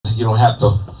You don't have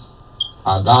to.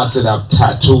 God said, I've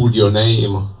tattooed your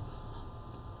name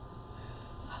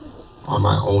on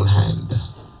my own hand.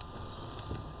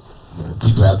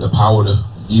 People have the power to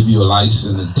give you a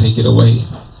license and take it away.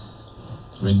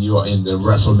 When you are in the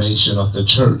reformation of the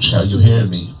church, are you hearing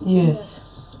me? Yes.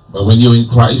 But when you're in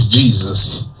Christ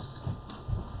Jesus,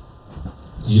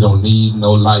 you don't need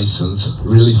no license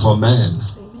really for man.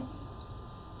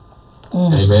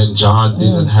 Amen. John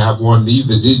didn't have one,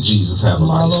 neither did Jesus have a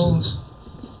license.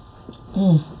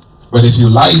 But if you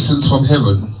license from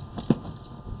heaven,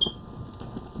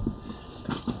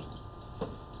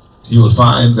 you will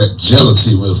find that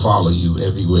jealousy will follow you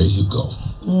everywhere you go.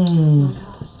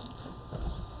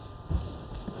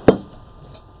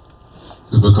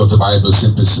 Because the Bible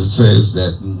simply says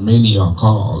that many are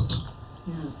called,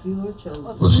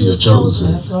 but few are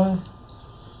chosen. That's right.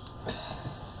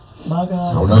 My God.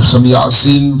 I don't know if some of y'all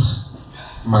seen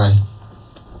my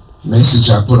message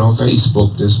I put on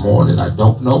Facebook this morning. I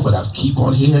don't know, but I keep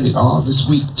on hearing it all this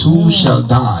week. Two shall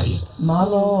die, my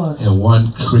Lord, and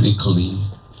one critically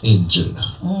injured.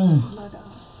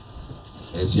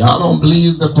 If y'all don't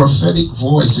believe the prophetic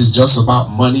voice is just about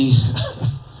money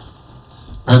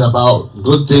and about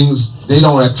good things, they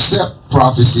don't accept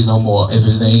prophecy no more if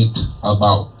it ain't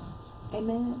about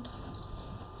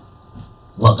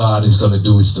what God is going to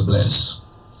do is to bless.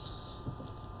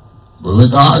 But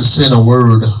when God sent a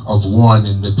word of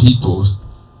warning, the people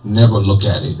never look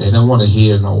at it. They don't want to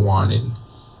hear no warning.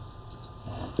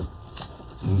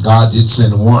 And God did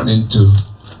send warning to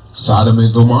Sodom and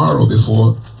Gomorrah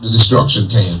before the destruction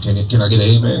came. Can I get an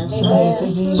amen?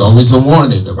 Amen. It's always a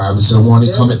warning. The Bible says a warning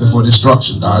cometh before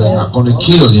destruction. God is not going to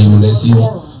kill you unless He's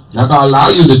not going to allow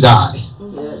you to die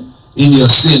in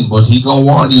your sin, but He going to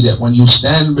warn you that when you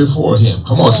stand before Him,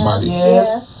 come on somebody,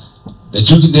 that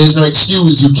there's no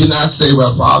excuse. You cannot say,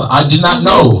 well, Father, I did not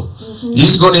know.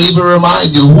 He's going to even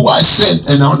remind you who I sent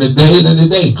and on the day and in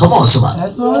the day. Come on somebody.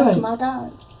 That's right. My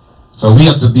God. So we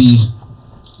have to be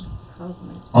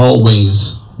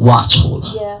always watchful.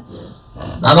 Yes.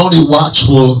 Not only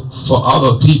watchful for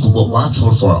other people, but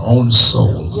watchful for our own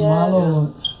soul. My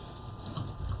Lord.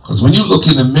 Because when you look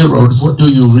in the mirror, what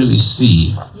do you really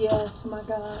see? Yes, my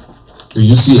God. Do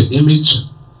you see an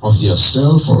image of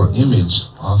yourself or an image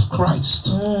of Christ?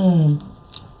 And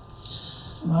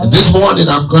this morning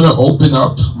I'm going to open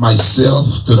up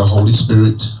myself to the Holy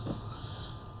Spirit.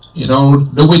 You know,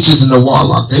 the witches and the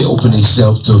warlock, they open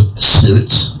themselves to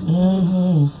spirits.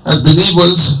 As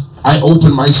believers, I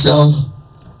open myself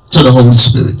to the Holy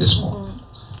Spirit this morning.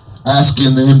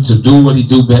 Asking Him to do what He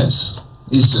do best,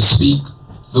 is to speak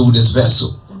through this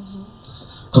vessel.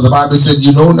 Because the Bible said,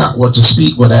 you know not what to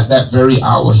speak, but at that very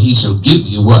hour He shall give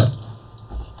you what?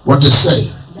 What to say.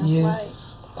 That's right.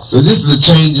 So this is the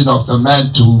changing of the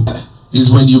mantle, is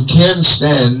when you can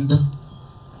stand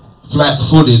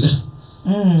flat-footed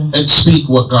and speak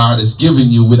what God has given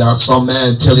you without some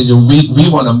man telling you, we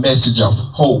want a message of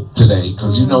hope today.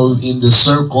 Because you know, in the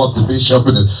circle of the bishop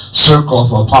and the circle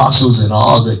of apostles and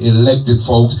all the elected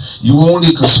folks, you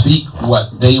only can speak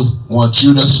what they want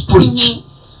you to preach.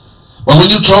 But when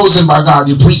you're chosen by God,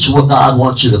 you preach what God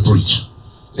wants you to preach.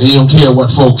 And you don't care what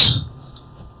folks,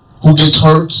 who gets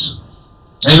hurt,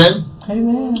 amen?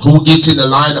 Amen. Who gets in the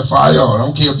line of fire. I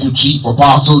don't care if you're chief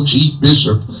apostle, chief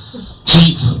bishop,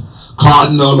 chief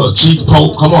cardinal, or chief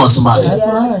pope. Come on, somebody. That's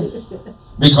right.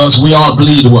 Because we all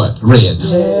bleed what? Red.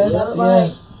 Yes,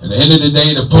 yes. At the end of the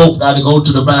day, the pope got to go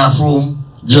to the bathroom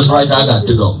just like I got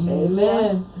to go.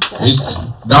 Amen.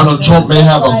 Donald Trump may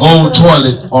have a gold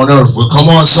toilet on earth, but come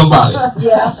on, somebody.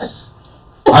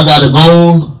 I got a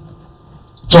gold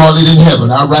toilet in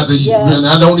heaven. I'd rather, and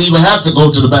I don't even have to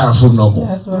go to the bathroom no more.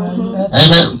 That's right. That's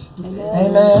Amen.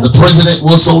 Amen. The president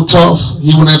was so tough,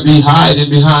 he wouldn't be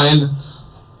hiding behind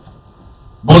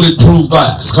bulletproof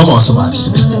glass. Come on, somebody.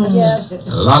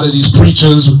 A lot of these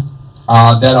preachers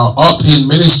that are up in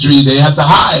ministry, they have to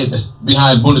hide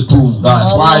behind bulletproof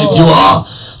glass. Why? If you are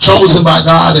chosen by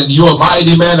God and you're a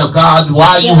mighty man of God,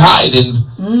 why are you hiding?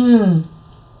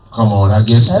 Come on, I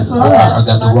guess I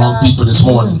got the wrong people this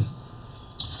morning.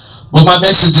 But my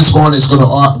message this morning is going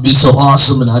to be so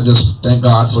awesome, and I just thank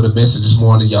God for the message this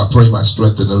morning. Y'all pray my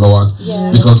strength in the Lord,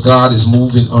 because God is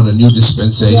moving on a new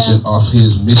dispensation of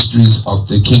His mysteries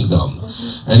of the kingdom.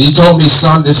 And He told me,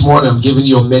 son, this morning I'm giving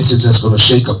you a message that's going to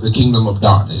shake up the kingdom of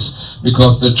darkness,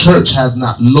 because the church has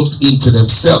not looked into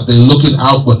themselves. They're looking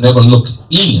out but never look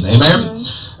in. Amen.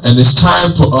 And it's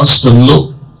time for us to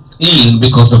look in,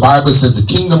 because the Bible said the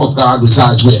kingdom of God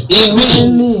resides where? In me.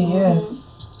 In me, yes.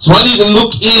 So I need to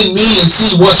look in me and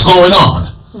see what's going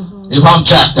on. If I'm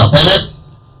jacked up, amen?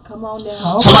 Come on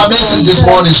down. So my message this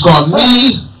morning is called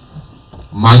Me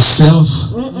myself,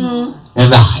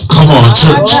 and I. Come on,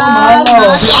 church.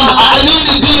 See, I need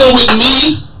to deal with me,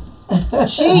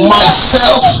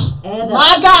 myself, and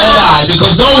I,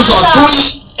 because those are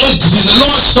three entities. The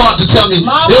Lord started to tell me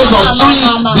those are three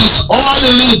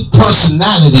disorderly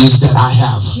personalities that I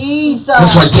have.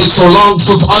 That's why it takes so long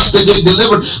for us to get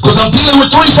delivered, because I'm dealing with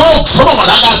three folks. Come on,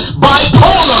 I got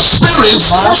bipolar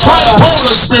spirits,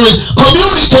 tripolar spirits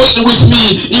communicating with me,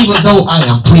 even though I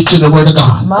am preaching the word of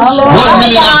God. 1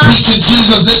 minute I'm preaching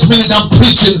Jesus, next minute I'm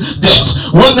preaching death.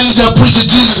 1 minute I'm preaching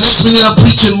Jesus, next minute I'm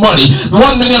preaching money.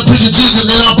 1 minute I'm preaching Jesus,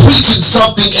 then I'm preaching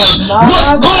something else.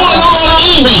 What's going on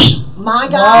in me? My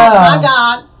God, my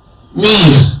God. Me,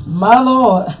 my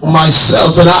Lord,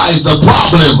 myself, and I is the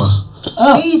problem.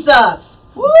 Jesus.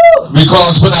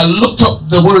 Because when I looked up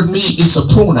the word me, it's a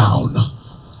pronoun.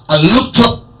 I looked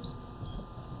up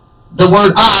the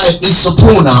word I, it's a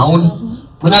pronoun.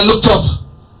 When I looked up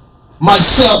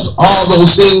myself, all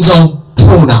those things are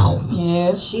pronoun.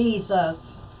 yes,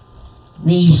 Jesus.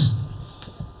 Me,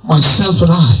 myself,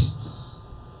 and I.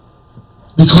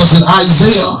 Because in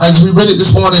Isaiah, as we read it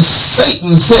this morning, Satan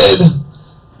said,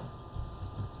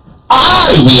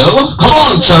 I will, come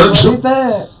on church,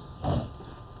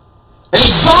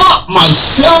 exalt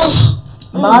myself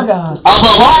my God,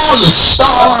 above all the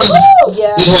stars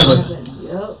in heaven.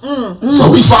 So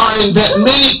we find that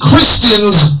many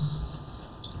Christians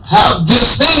have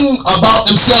this thing about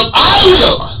themselves, I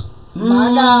will.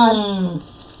 My God.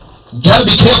 You got to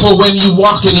be careful when you're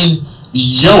walking in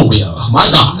your will. My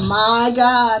God. My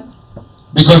God.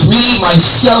 Because me,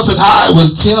 myself, and I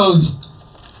will tell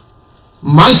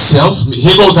myself,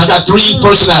 here goes, I got three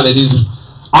personalities.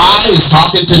 I is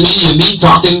talking to me and me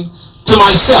talking to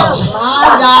myself.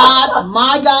 My God.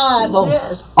 My God.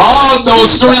 All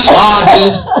those three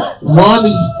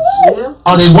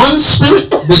are the one spirit,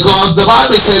 because the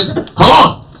Bible said, come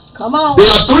on. There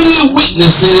are three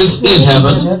witnesses in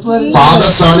heaven. Father,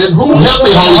 Son, and who? Help me,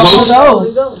 Holy Ghost.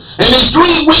 And there's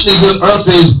three witnesses on earth.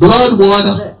 There's blood,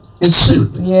 water, and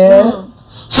spirit. yes,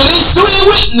 So there's three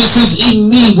witnesses in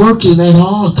me working at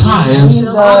all times.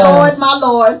 My Lord, my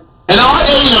Lord. And are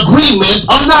they in agreement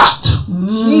or not?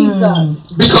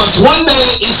 Jesus. Because one day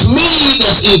it's me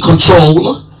that's in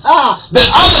control. The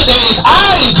other day it's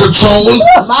I in control.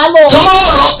 My Lord.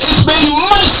 Tomorrow it's maybe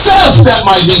myself that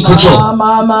might be in control.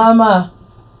 my.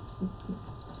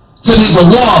 So there's a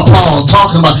war, Paul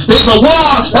talking about. There's a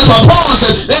war. That's what Paul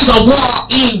said. There's a war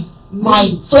in my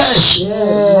flesh.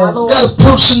 Yes. Got a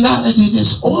personality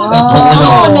disorder going Come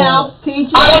on on. now. Teach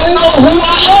it. I don't know who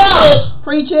I am.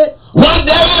 Preach it. One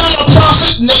day I'm a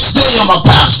prophet, next day I'm a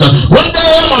pastor. One day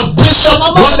I'm a bishop,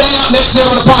 one day next day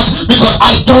I'm an apostle. Because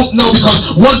I don't know,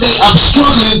 because one day I'm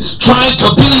struggling trying to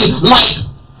be like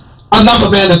another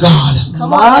man of God.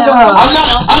 Come on now.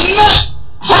 I'm not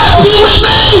happy with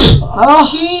me.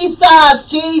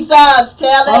 Jesus.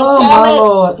 Tell it. my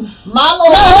Lord. My Not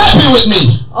Lord. happy with me.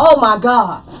 Oh my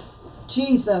God.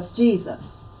 Jesus.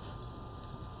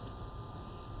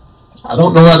 I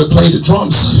don't know how to play the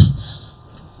drums.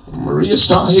 Maria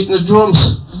started hitting the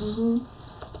drums.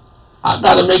 I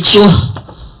gotta make sure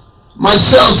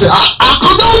myself say I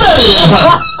could do better than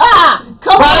her.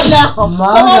 Come on now. Come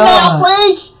on now.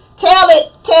 Preach. Tell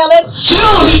it. She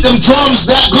don't hit them drums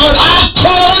that good. I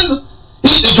can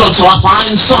hit the drums. So I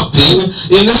find something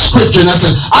in the scripture that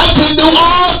says I can do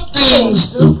all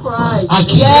things through Christ. I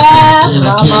can.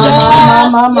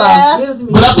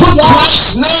 But I put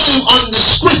Christ's name on the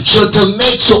scripture to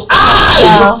make sure I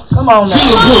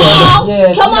feel good.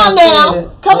 Yes,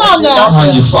 Come on now.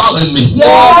 Are you following me?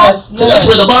 Yes. That's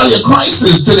where the body of Christ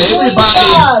is today.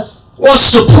 Everybody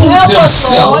wants to prove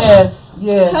themselves.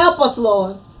 Yes. Help us,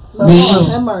 Lord. Me.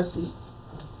 Have mercy.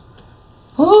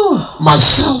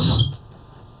 Myself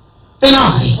and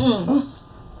I.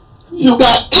 You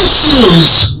got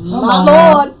issues. My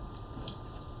Lord.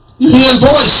 You hear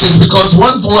voices, because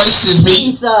one voice is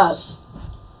me. Jesus.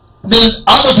 Then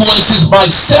other voice is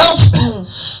myself.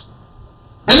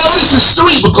 And notice it's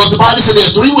three, because the Bible said there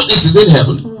are three witnesses in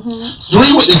heaven,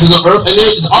 three witnesses on earth, and there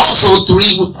is also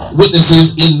three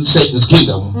witnesses in Satan's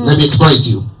kingdom. Let me explain to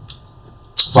you.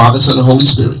 Father, Son, and Holy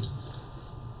Spirit.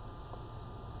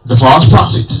 The false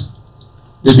prophet,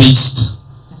 the beast,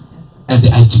 and the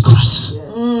Antichrist.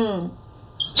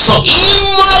 So in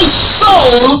my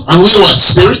soul, and we are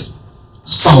spirit,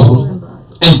 soul,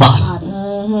 and body.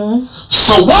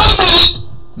 So 1 minute,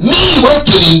 me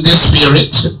working in the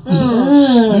spirit,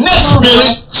 next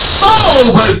minute,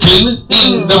 soul working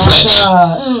in the flesh.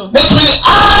 Next minute,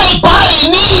 body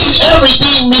need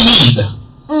everything we need.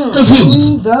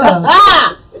 Confused.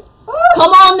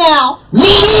 Come on now. Me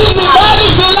need my body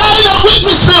to line not with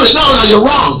me, spirit. No, you're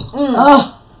wrong.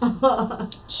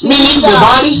 Meaning the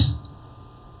body.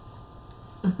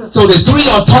 So the three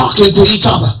are talking to each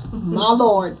other. My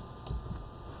Lord.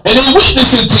 And they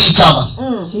witnessing to each other.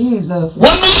 Jesus. 1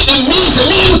 minute it means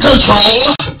me in control.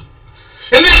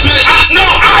 And next minute,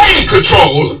 I in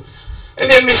control. And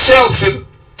then myself said,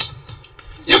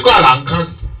 you got uncle.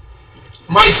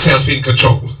 Myself in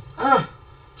control.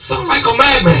 Sound like a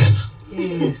madman.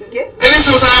 Yes. And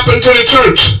this was happening to the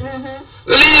church.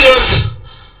 Leaders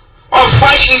are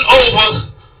fighting over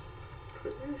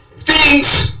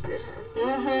things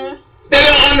they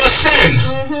don't understand.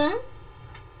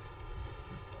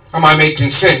 Am I making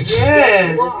sense?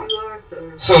 Yes.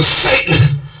 So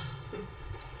Satan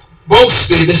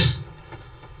boasted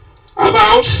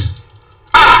about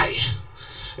I.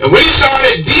 And when he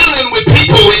started dealing with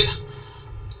people with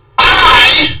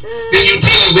I, then you're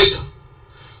dealing with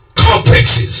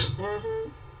complexes.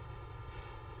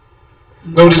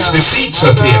 Notice the seats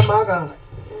up here. My God.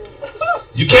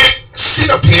 You can't sit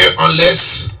up here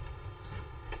unless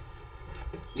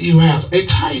you have a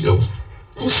title.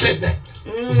 Who said that?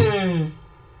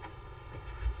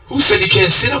 Who said you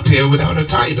can't sit up here without a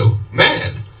title?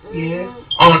 Man. Yes.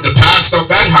 Or the pastor of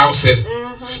that house said,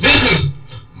 this is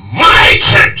my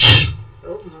church.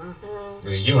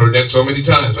 You heard that so many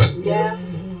times, right?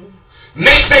 Yes.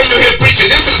 Next day you hear preaching,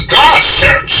 this is God's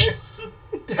church.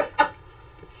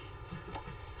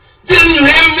 Then you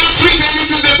hear him next week saying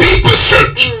this is the people's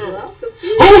church.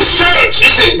 Whose church?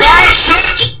 Is it God's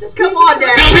church? Come on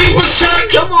now. The people's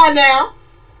church? Come on now.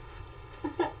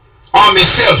 Or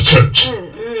myself church?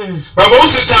 But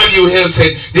most of the time you hear him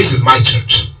say, this is my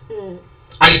church.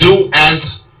 I do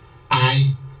as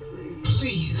I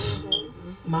please.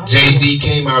 Jay-Z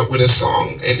came out with a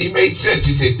song and it made sense.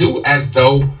 He said, do as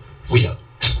thou wilt.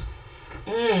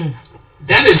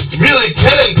 That is really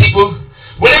telling people,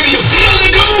 whatever you feel to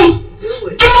do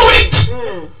it.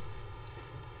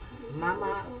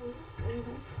 Mama.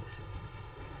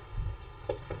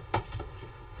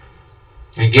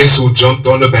 And guess who jumped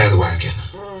on the bandwagon?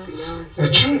 The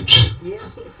church.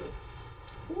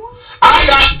 I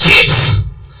got gifts.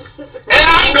 And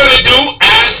I'm going to do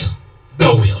as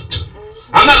thou wilt.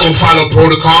 I'm not going to follow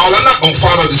protocol. I'm not going to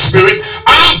follow the spirit.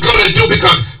 I'm going to do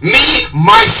because me,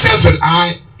 myself, and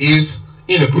I is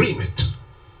in agreement.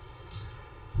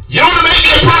 You want to make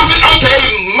me a prophet? Okay,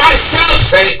 myself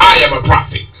say I am a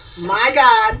prophet. My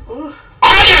God.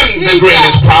 I am the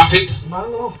greatest prophet. My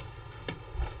Lord.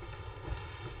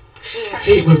 I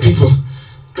hate when people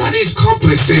got these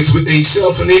complexes with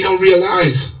themselves and they don't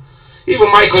realize. Even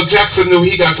Michael Jackson knew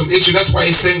he got some issue. That's why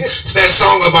he sang that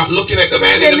song about looking at the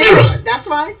man in the mirror. That's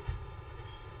right.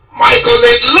 Michael,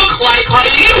 they look like how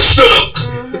he used to look.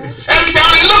 Every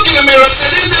time they look in the mirror, say,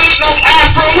 this ain't no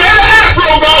afro. Where the afro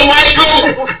go,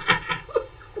 Michael?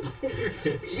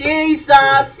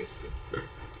 Jesus.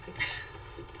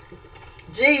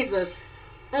 Jesus.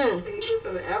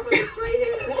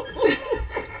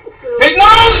 His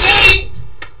nose ain't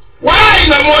wide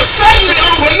no more. Suddenly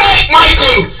overnight,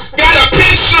 Michael got a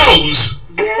pinched nose.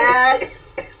 Yes.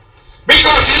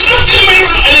 Because he looked in the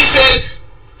mirror and he said,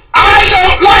 I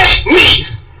don't like me.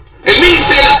 And me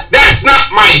said, that's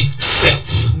not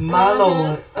myself. My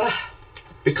Lord.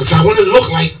 Because I want to look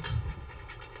like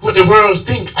what the world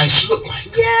think I should look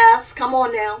like. Yes. Come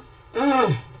on now.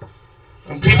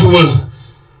 And people will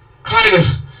kind of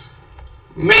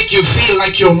make you feel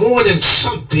like you're more than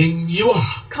something you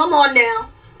are. Come on now.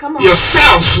 Come on.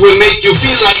 Yourself will make you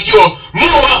feel like you're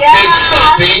more than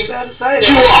something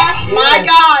you are. My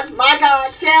God. My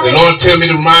God. Tell The me. Lord tell me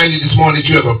to remind you this morning that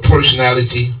you have a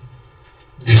personality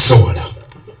disorder.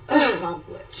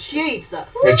 Jesus.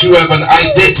 That you have an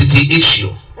identity issue.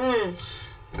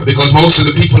 Because most of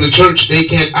the people in the church, they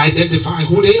can't identify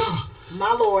who they are.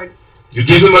 My Lord. You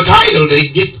give them a title, they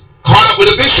get caught up with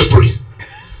a bishopry.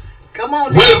 Come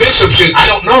on. What a bishopship, I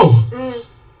don't know.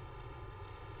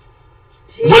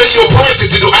 What are you appointed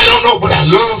to do? I don't know, but I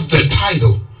love the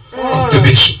title of the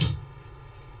bishop.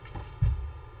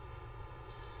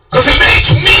 Because it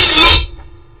makes me look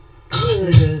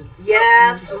good.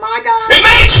 Yes, my God. It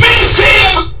makes me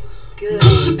feel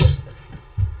good.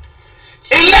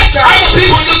 It lets other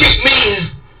people look at me.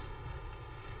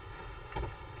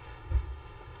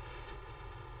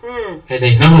 And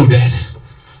they know that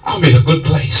I'm in a good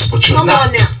place, but you're Come not.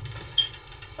 on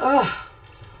now.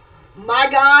 My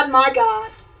God, my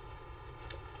God.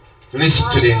 Listen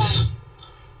to this.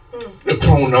 The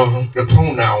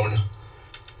pronoun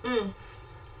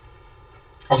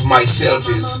of myself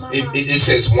is, it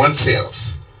says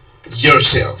oneself,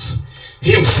 yourself,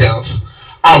 himself,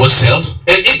 ourself,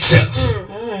 and itself.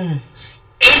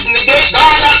 is negate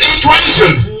God out the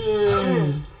equation.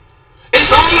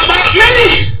 It's all about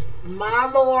me.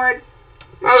 My Lord.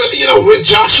 Now, you know, when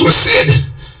Joshua said,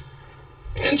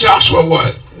 in Joshua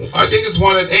what? I think it's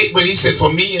 1:8, but he said,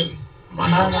 for me and my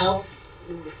house.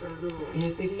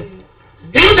 Yes, it is.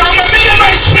 He was talking about me and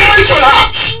my spiritual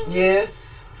house.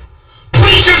 Yes.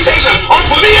 Preachers say, oh,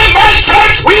 for me and my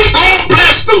church, we gonna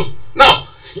bless them. No.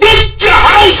 Get your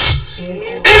house in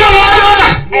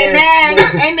order. Amen.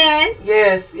 Amen.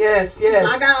 Yes, yes, yes.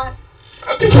 My God.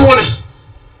 People want to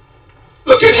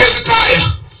look at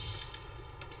Hezekiah.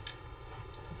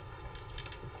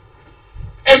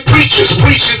 And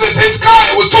preachers that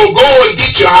Hezekiah was told, go and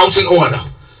get your house in order.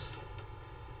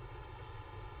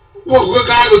 Well,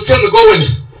 God was telling him to go and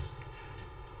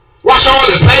wash all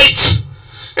the plates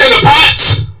and the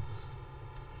pots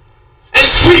and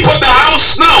sweep up the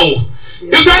house. No.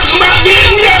 You're talking about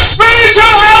getting your spiritual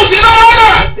house in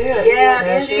order.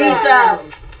 Yes,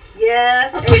 Jesus.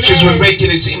 Yes. The preachers was making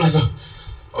it seem like,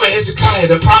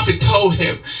 Hezekiah, the prophet told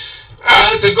him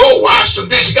to go wash some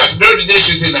dishes. He got some dirty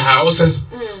dishes in the house. And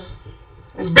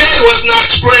his bed was not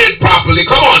spread properly.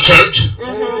 Come on, church.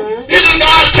 Isn't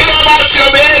God care about your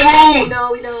bedroom?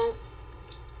 No, we don't.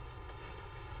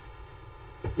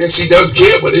 Yes, he does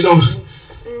care, but he don't.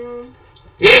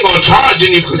 He ain't gonna charge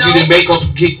you because you didn't make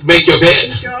your bed.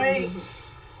 Sure ain't.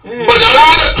 But a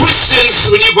lot of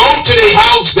Christians, when you go to their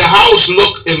house, the house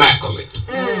look immaculate.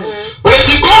 But if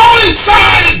you go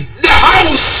inside the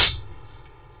house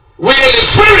where the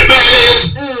spirit man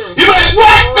is, you're like,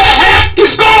 what the heck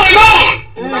is going on?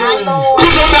 My Lord.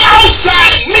 Because on the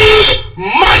outside, me,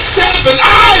 myself, and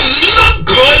I look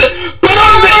good, but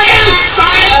on the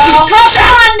inside,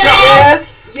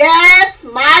 Yes. Yes,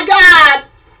 my God.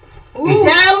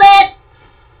 Tell it.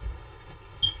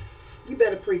 You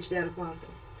better preach that, Apostle.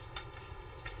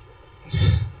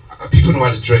 people know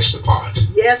how to dress the part.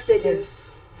 Yes, they do.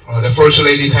 The first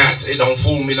lady's hats, it don't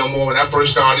fool me no more. When I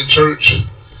first started church,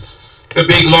 the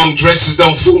big long dresses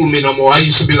don't fool me no more. I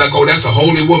used to be like, oh, that's a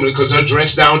holy woman because her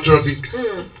dress down to her feet.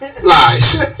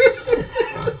 Lies.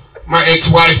 My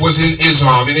ex-wife was in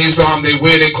Islam. In Islam, they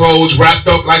wear their clothes wrapped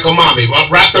up like a mommy,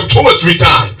 wrapped up 2 or 3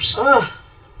 times.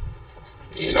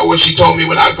 You know what she told me?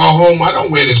 When I go home, I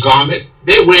don't wear this garment.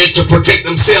 They wear it to protect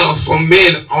themselves from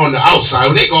men on the outside.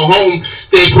 When they go home,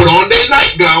 they put on their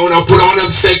nightgown or put on them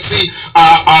sexy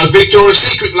Victoria's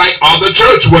Secret like other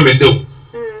church women do.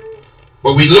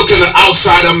 But we look at the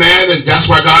outside of man, and that's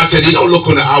why God said he don't look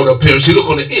on the outer appearance, he look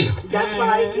on the inner. That's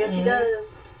right. Yes, he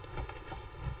does.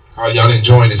 Are y'all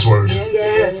enjoying this word?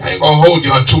 Yes. I ain't gonna hold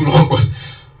y'all too long, but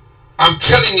I'm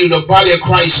telling you, the body of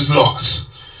Christ is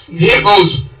lost. Here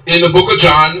goes in the book of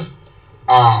John,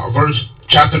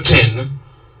 chapter 10,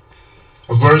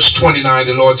 verse 29,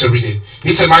 the Lord said, read it. He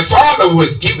said, my Father who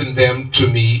has given them to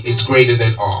me is greater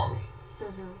than all.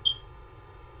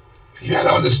 You got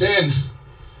to understand,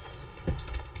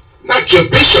 not your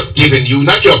bishop giving you,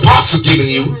 not your apostle giving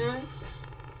you,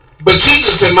 but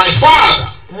Jesus said, my Father.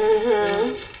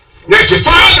 Now, if your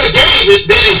Father gave it,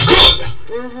 then it's good.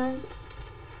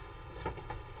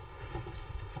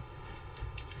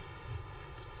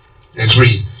 Let's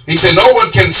read. He said, no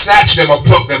one can snatch them or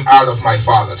pluck them out of my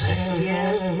Father's hand.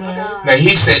 Yes, my God. Now,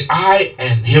 he said,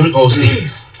 here it goes.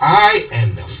 I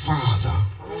and the Father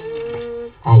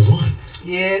are one.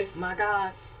 Yes. My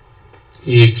God.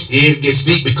 It gets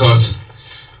deep because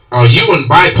are you in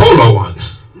bipolar one?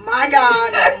 My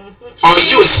God. Are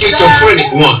you a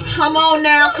schizophrenic one? Come on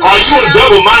now. Are you a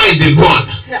double-minded one?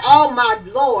 Oh, my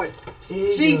Lord.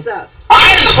 Jesus.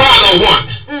 I and the Father are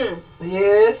one.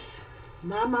 Yes.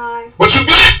 My mind. But you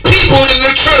got people in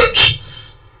the church,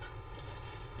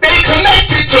 they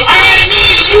connected to I,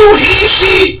 me, you, he,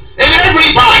 she, and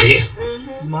everybody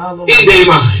in their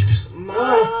mind.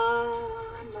 My.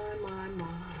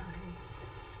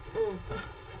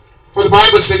 But the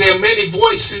Bible said there are many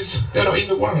voices that are in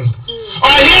the world.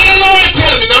 I hear the Lord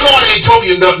telling me. The Lord ain't told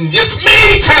you nothing. Just me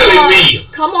telling me.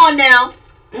 Come on now.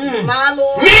 My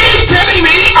Lord. Me telling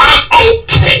me I'm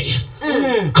okay.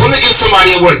 Come to give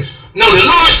somebody a word. No, the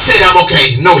Lord said I'm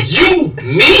okay. No, you,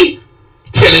 me,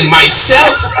 telling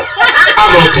myself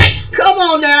I'm okay. Come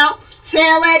on now.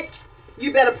 Tell it.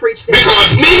 You better preach that.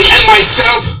 Because me and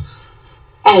myself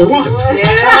are one. Yeah.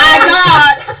 My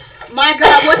God. My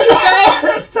God. What you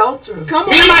say? So true. Come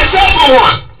Me on. and myself are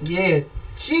one. Yeah.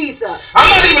 Jesus. I'm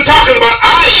not even talking about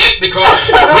I yet because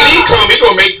when he come, he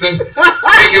gonna make it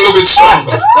a little bit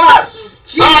stronger.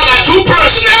 So I got 2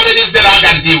 personalities that I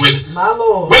got to deal with. My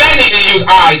Lord. When I need to use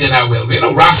I, then I will. You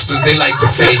know, Rastas, they like to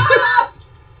say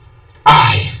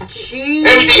I. Jesus.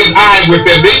 Everything is I with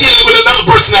them. They dealing with another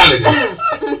personality.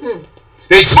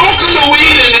 They smoke a little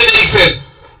weed and then they said,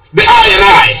 the I and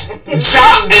I.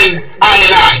 Jah and I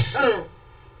and I.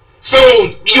 So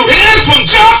you hear from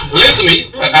Jah. Listen to me.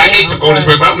 I hate to go this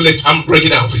way, but I'm gonna break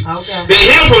it down for you. Okay. They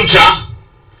hear from Jah.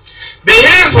 They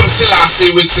hear from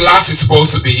Selassie, which Selassie is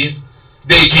supposed to be.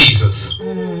 They Jesus.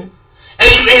 And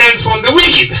you hear from the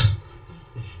wicked.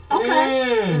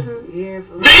 Okay.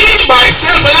 Me,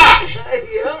 myself, and I.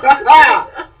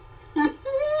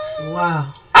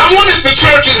 Wow. I wanted the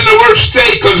churches in the worst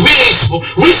state because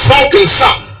we smoking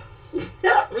something.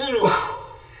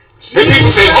 And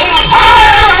people say, "Oh, I'm high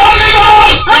on the Holy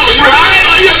Ghost." No, you high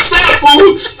on yourself,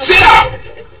 fool. Sit up.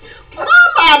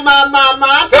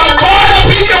 They're caught up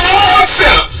in your own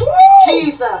self.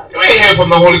 Jesus. You ain't hearing from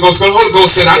the Holy Ghost because the Holy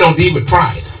Ghost said, "I don't deal with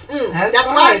pride." That's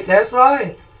right. That's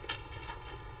right.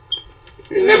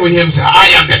 You never hear him say, "I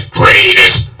am the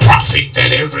greatest prophet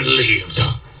that ever lived."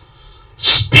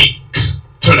 Speak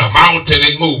to the mountain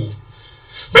and move.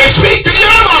 But speak to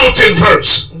your mountain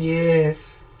first. Yes.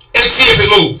 And see if it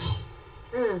move.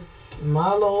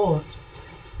 My Lord.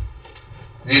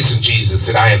 Listen, Jesus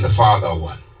said, "I am the Father of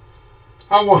one."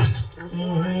 I won.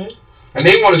 And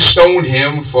they want to stone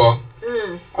him for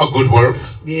a good work.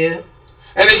 Yeah.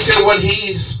 And they said what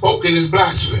he spoken is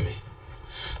blasphemy.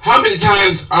 How many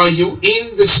times are you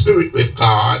in the spirit with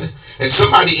God and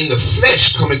somebody in the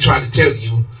flesh come and try to tell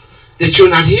you that you're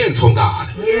not hearing from God?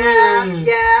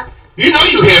 Yes. You know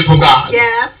you're hearing from God.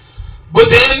 Yes. But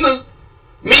then,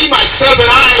 me, myself, and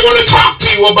I want to talk to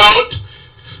you about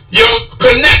your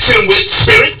connection with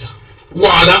spirit,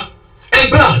 water, and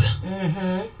blood.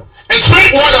 And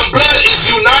spirit, water, and blood is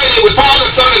united with Father,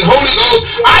 Son, and Holy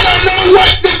Ghost. I don't know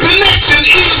what the connection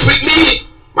is with me,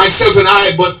 myself, and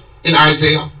I, but in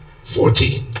Isaiah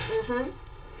 14.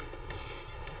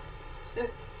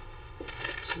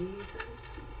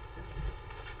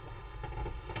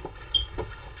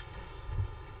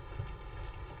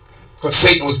 Because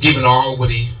Satan was given all what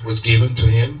he was given to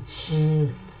him.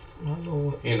 My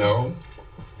Lord. You know.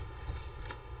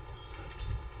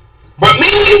 But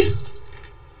me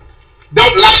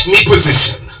don't like me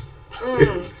position.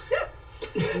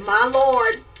 My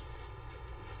Lord.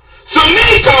 So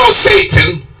me told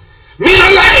Satan, me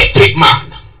don't like it,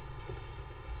 man.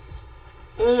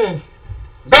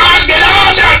 God get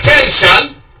all the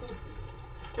attention.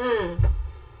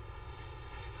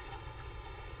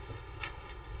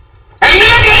 And me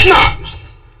don't get none.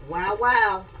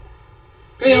 Wow.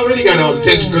 He already got all the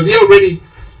attention because he already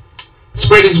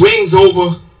spread his wings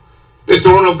over the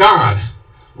throne of God.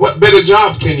 What better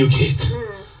job can you get?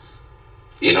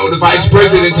 You know, the vice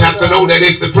president have to know that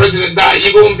if the president die,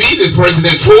 you're going to be the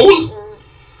president, fool.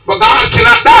 But God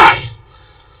cannot die.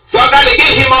 So I got to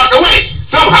get him out the way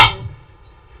somehow.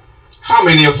 How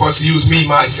many of us use me,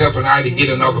 myself, and I to get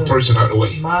another person out of the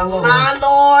way? My Lord. My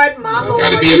Lord.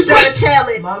 Gotta be You a better threat. tell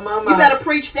it. My. You better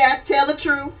preach that. Tell the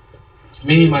truth.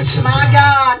 Me, myself, My and I.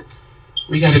 God.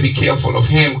 We got to be careful of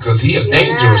him because he a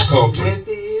dangerous culprit. Yes,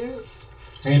 he is.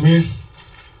 Amen.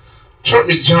 Turn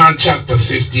to John chapter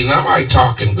 15. Am I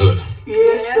talking good?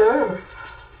 Yes, sir.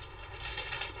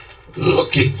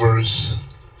 Look at verse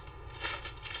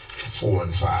 4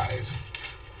 and 5.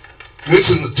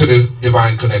 Listen to the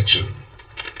divine connection.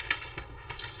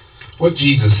 What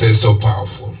Jesus says so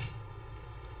powerful.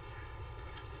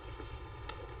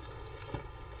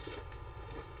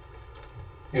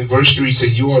 In verse 3 he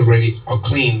said, "You already are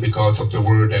clean because of the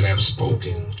word that I've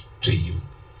spoken to you."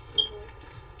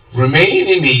 Remain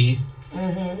in me.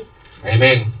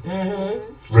 Amen.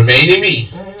 Remain in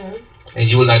me. And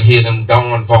you will not hear them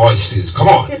dawn voices. Come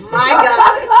on. My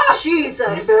God. Jesus.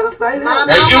 You better say that.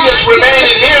 As you just remain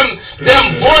in him,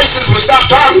 them voices will stop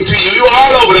talking to you. You're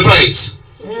all over the place.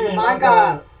 My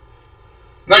God.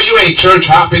 No, you ain't church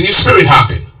hopping, you spirit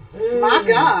hopping. My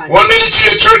God. 1 minute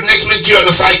you're at church, next minute you're on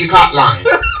the psychic hotline.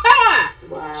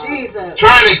 Jesus.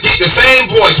 Trying to get the same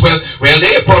voice. Well,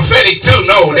 they're prophetic too.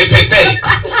 No, they're pathetic.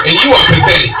 And you are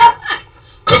pathetic.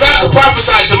 Because I could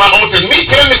prophesy to my own self. Me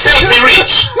tell myself me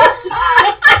rich.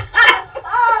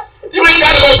 You ain't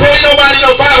got to go pay nobody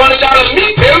no $500. Me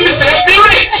tell myself me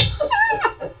rich.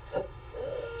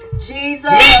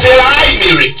 Jesus. Me tell I me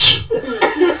rich.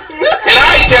 And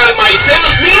I tell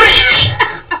myself me rich.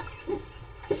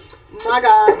 My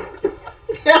God.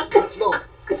 Help us, Lord.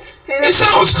 It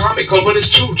sounds comical, but it's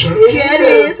true, church. Yeah, it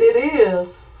is. It is.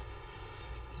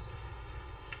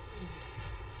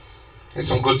 There's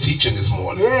some good teaching this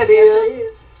morning. Yeah, it Yes, is. it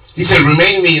is. He said,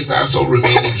 "Remain in me as I also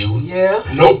remain in you." Yeah.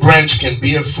 No branch can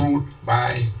bear fruit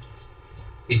by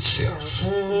itself.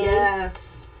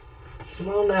 Yes. Come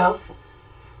on now.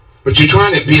 But you're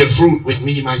trying to bear fruit with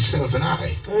me, myself, and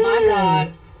I. My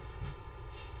God.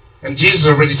 And Jesus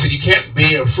already said you can't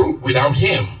bear fruit without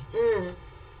him.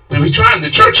 But the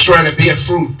church trying to bear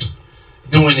fruit,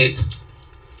 doing it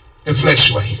the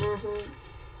flesh way.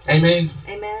 Amen.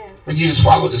 Amen. But you just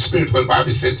follow the Spirit. But the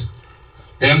Bible said,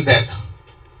 them that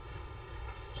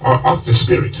are of the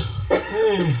Spirit.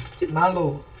 My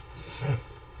Lord.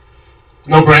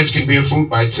 No branch can bear fruit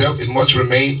by itself. It must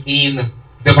remain in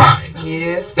the vine.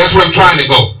 Yes. That's where I'm trying to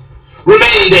go.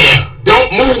 Remain there.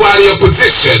 Don't move out of your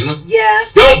position.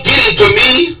 Yes. Don't get into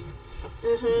me,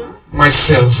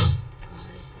 myself,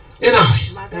 and I.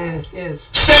 Yes, yes.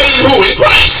 Stay in who? In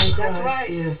Christ. That's right.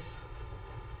 Yes.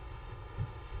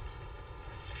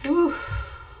 Whew.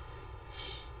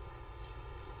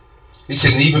 He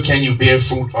said, neither can you bear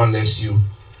fruit unless you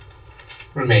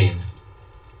remain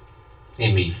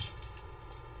in me.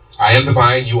 I am the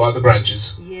vine, you are the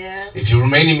branches. Yes. If you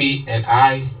remain in me and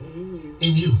I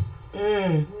in you.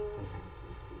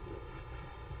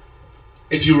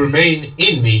 If you remain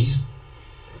in me,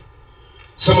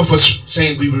 some of us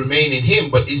saying we remain in him,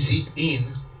 but is he in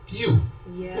you?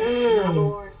 Yes, my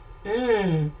Lord.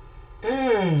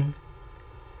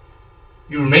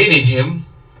 You remain in him.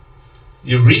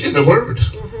 You're reading the word.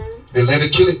 The letter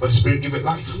kill it, but the Spirit give it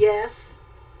life. Yes.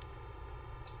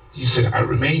 He said, I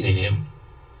remain in him.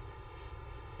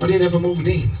 But he never moved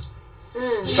in.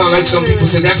 Sound like some people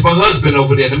say, that's my husband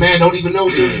over there. The man don't even know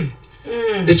you.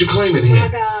 That you're claiming him.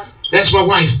 My God. That's my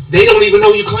wife. They don't even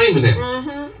know you claiming them.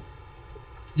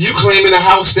 You claiming a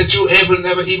house that you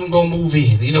never even gonna move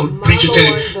in. You know, preacher tell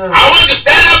you, I want you to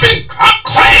stand up and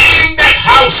claim that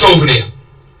house over there.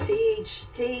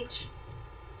 Teach.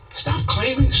 Stop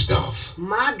claiming stuff.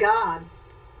 My God.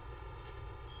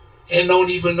 And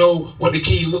don't even know what the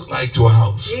key look like to a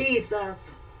house.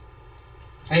 Jesus.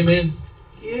 Amen.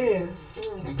 Yes.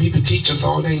 And people teach us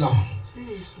all day long.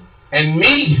 Jesus. And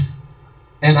me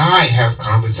and I have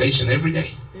conversation every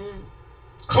day.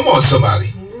 Come on, somebody.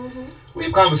 We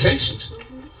have conversations.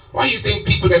 Why you think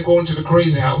people that go into the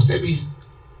crazy house, they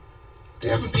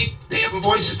having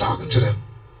voices talking to them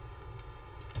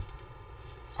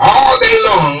all day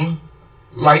long?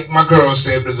 Like my girl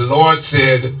said, that the Lord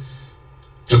said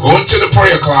to go into the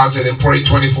prayer closet and pray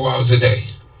 24 hours a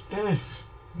day.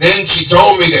 Then she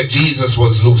told me that Jesus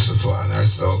was Lucifer, and I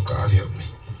said, oh, God help me.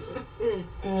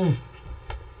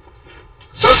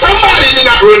 So somebody did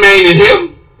not remain in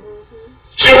him.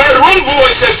 She heard one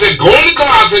voice that said, go in the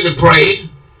closet and pray.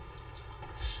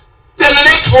 Then the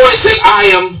next voice said, I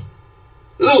am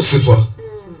Lucifer.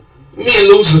 Me and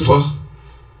Lucifer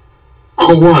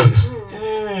are one.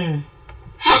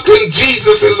 How can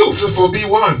Jesus and Lucifer be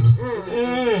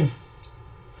one?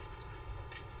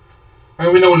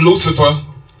 And we know Lucifer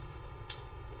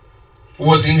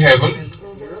was in heaven,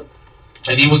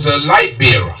 and he was a light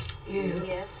bearer.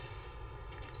 Yes.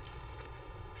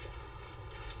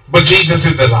 But Jesus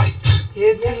is the light.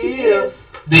 Yes, he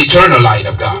is. The eternal light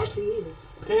of God. Yes, he is.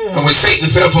 And when Satan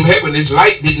fell from heaven, his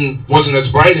light wasn't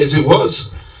as bright as it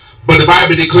was. But the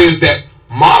Bible declares that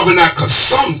marvel not, because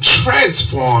some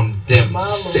transformed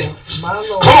themselves. My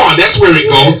Lord. Come on, that's where it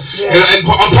goes. Yes. And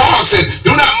Paul said,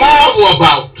 do not marvel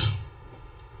about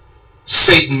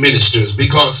Satan ministers,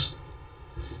 because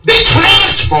they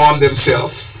transform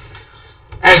themselves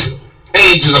as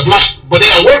angels of light. But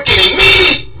they are working in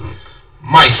me,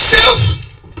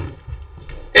 myself,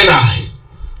 and I.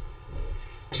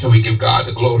 Can we give God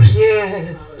the glory?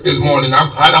 Yes. This morning,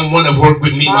 I don't want to work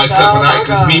with me, myself, and I,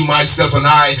 because me, myself, and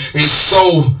I is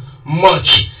so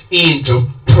much into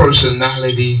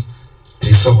personality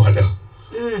disorder.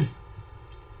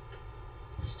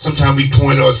 Sometimes we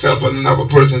point ourselves at another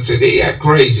person and say, they act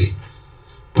crazy.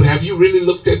 But have you really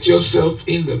looked at yourself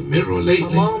in the mirror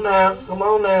lately? Come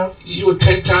on now. You are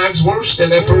 10 times worse than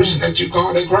that person that you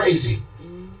calling crazy.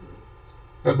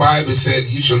 The Bible said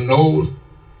you shall know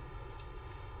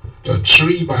the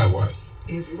tree by what?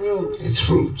 It's fruit. Its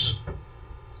fruits.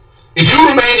 If you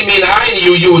remain in me and I in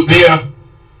you, you would bear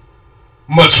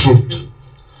much fruit.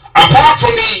 Apart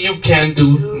from me, you can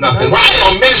do nothing. Why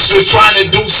are ministers trying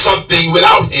to do something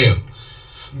without him?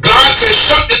 God says,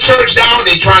 shut the church down.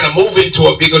 They're trying to move into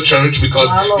a bigger church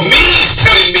because me is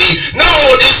telling me, no,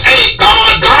 this ain't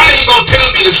God. God ain't going to tell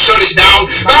me to shut it down.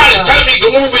 God is telling me to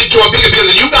move into a bigger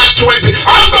building. You got 20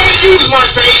 people. I'm going to use my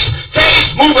faith.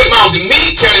 Faith moving mountain.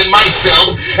 Me telling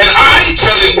myself and I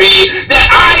telling me that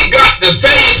I got the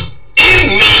faith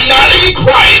in me, not in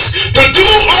Christ, to do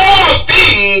all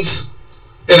things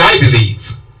that I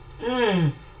believe.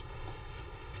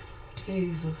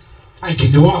 Jesus. I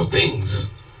can do all things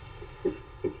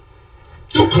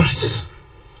through Christ.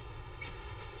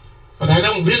 But I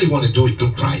don't really want to do it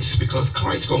through Christ, because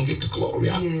Christ's going to get the glory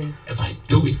out. If I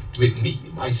do it with me,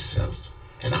 myself,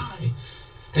 and I,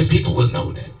 then people will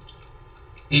know that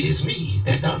it is me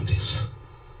that done this.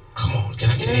 Come on, can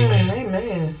I get an amen?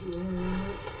 Amen.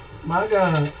 My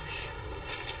God.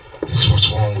 That's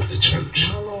what's wrong with the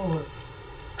church. My Lord.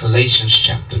 Galatians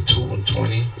chapter 2 and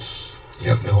 20.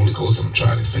 Help me, Holy Ghost. I'm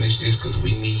trying to finish this because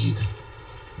we need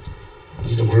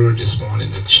a word this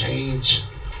morning to change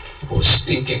our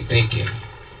stinking thinking.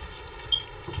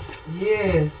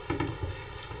 Yes.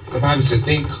 The Bible said,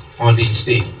 think on these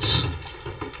things.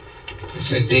 It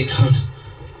said, think on.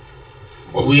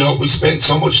 But we spend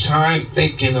so much time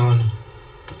thinking on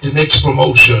the next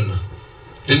promotion,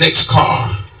 the next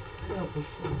car.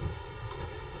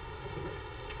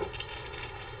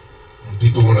 And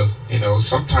people want to,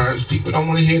 sometimes people don't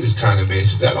want to hear this kind of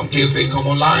message. I don't care if they come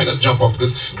online or jump up,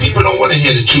 because people don't want to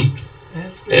hear the truth.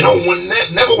 They don't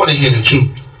never want to hear the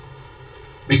truth.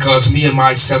 Because me and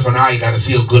myself and I got to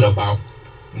feel good about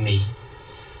me.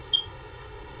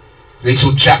 They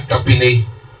so jacked up in their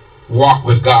walk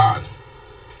with God.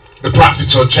 The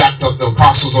prophets are jacked up, the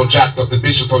apostles are jacked up, the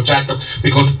bishops are jacked up,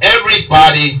 because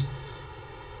everybody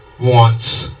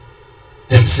wants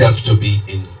themselves to be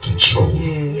in control.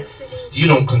 Yes. You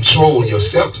don't control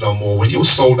yourself no more. When you're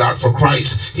sold out for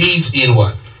Christ, he's in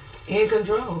what? In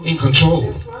control. In control.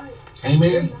 That's right.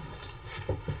 Amen.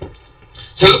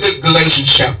 So look at Galatians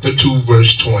chapter 2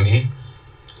 verse 20.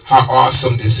 How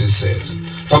awesome this is says.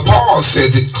 For Paul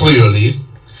says it clearly.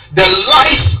 The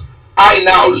life I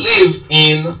now live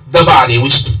in the body. We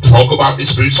talk about the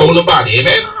spirit, soul, and body.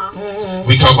 Amen.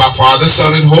 We talk about Father,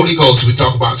 Son, and Holy Ghost. We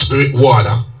talk about spirit,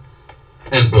 water,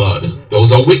 and blood.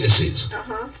 Those are witnesses.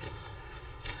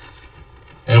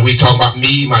 And we talk about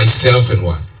me, myself, and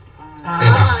what?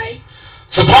 And I.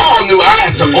 So Paul knew I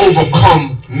had to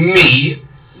overcome me.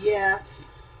 Yes.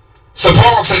 So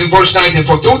Paul said in verse 19,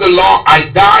 for through the law I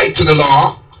died to the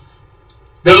law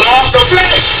of the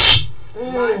flesh.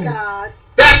 My God.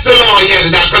 That's the law here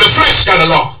tonight, because the flesh got a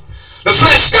law. The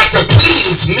flesh got to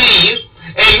please me,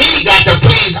 and me got to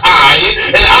please I,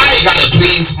 and I got to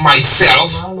please myself.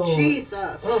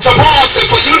 Jesus. So Paul said,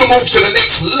 for you to move to the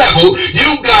next level, you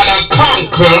got to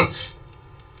conquer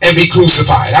and be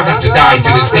crucified. I got to die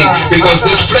to this thing, because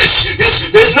this flesh,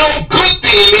 there's no good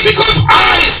thing in me, because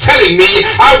I is telling me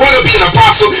I want to be an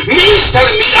apostle, me is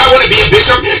telling me I want to be a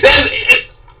bishop, then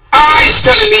I is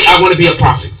telling me I want to be a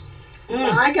prophet.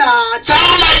 My God.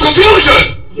 Sound like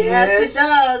confusion. Yes, it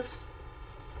does.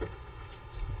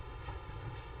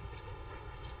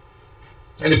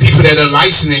 And the people that are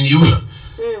licensing you,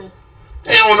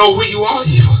 they don't know who you are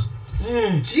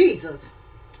even. Jesus.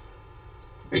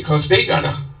 Because they got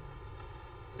a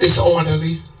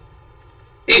disorderly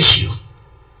issue.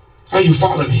 Are you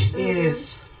following me?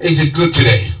 Yes. Is it good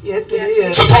today? Yes, it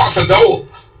is. So Paul said, though,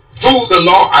 through the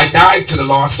law, I died to the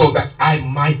law so that I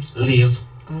might live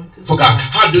for God.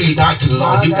 How do you die to the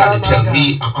law? You got to tell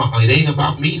me, it ain't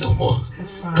about me no more.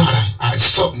 Right. God, I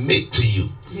submit to you.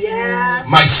 Yes.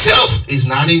 Myself is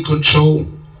not in control,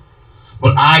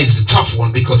 but I is the tough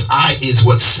one, because I is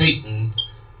what Satan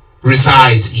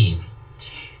resides in.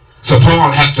 Jesus. So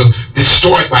Paul had to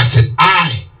destroy it by saying,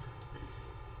 I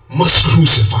must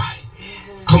crucify.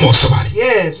 Yes. Come on, somebody.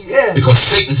 Yes, yes. Because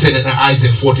Satan said in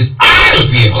Isaiah 14, I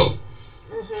will.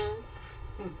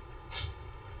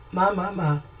 My.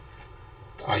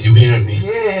 Are you hearing me?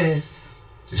 Yes.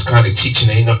 This kind of teaching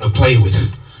ain't nothing to play with.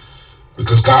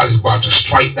 Because God is about to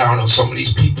strike down on some of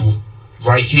these people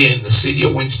right here in the city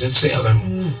of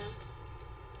Winston-Salem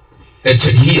that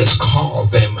said he has called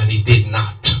them, and he did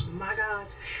not. My God.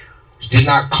 He did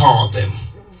not call them.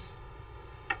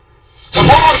 So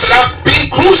Paul said, I've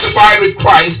been crucified with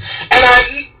Christ, and I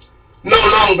no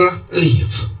longer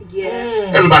live.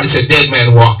 Yeah. Everybody said dead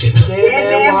man walking. Dead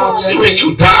man walking. See, when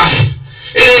you die,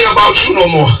 it ain't about you no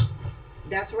more.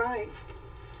 That's right.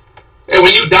 And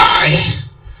when you die,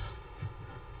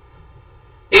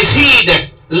 it's he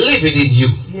that living in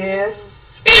you.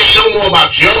 Yes. It ain't no more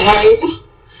about your home,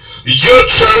 your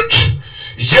church,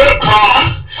 your car,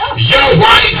 your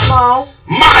wife,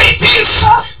 my this,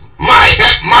 my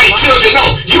that, my children.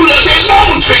 No, you let it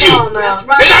belong to you. That's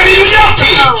right. They're not even your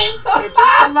kids. It's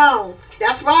just alone.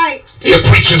 That's right. Hear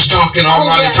preachers talking all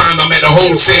the time. I'm at a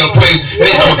wholesale place, and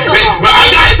they talking, I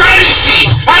got 30 sheep.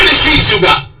 How many sheep you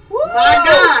got? My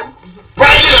God.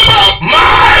 Bragging about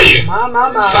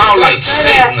my. Sound like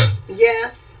Satan.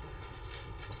 Yes.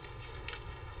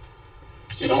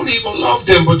 You don't even love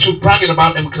them, but you're bragging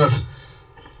about them because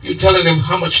you're telling them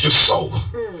how much to sow.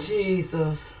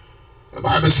 Jesus. The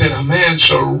Bible said a man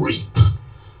shall reap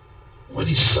what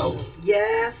he sow.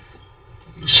 Yes.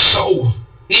 You sow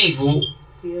evil,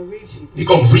 you're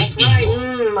going to reap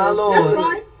evil. My Lord. That's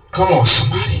right. Come on,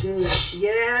 somebody.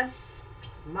 Yes.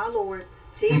 My Lord.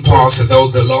 And Paul said, though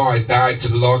the law I died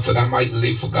to the law so that I might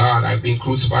live for God, I've been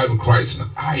crucified with Christ, and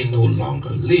I no longer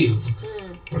live,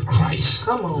 but Christ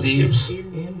lives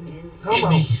in me.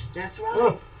 That's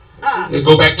right. They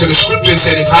go back to the scripture and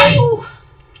said,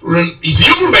 if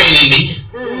you remain in me,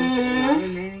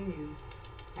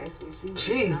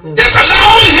 just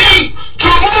allow him to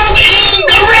move in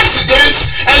the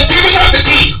residence and giving up the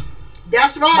key.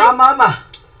 That's right. My.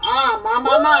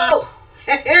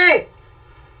 Hey.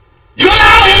 You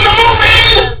allow him to move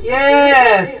in.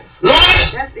 Yes. Lord,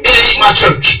 it ain't my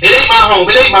church. It ain't my home.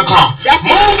 It ain't my car.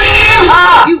 Move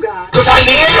in. You got it. Because I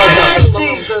need your help.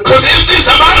 Because if it's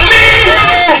about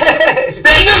me,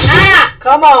 then this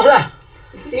come on.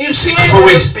 you see people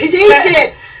with Teach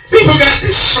it. people got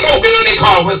this slogan on their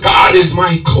car, well, God is my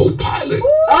co-pilot.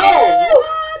 Oh.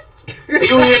 You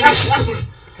hear me, sister?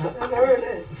 I heard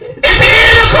that. If he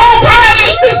ain't a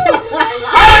co-pilot,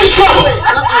 I'm in trouble.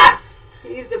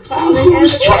 He's the pilot.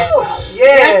 Who's trouble?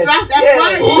 Yes. That's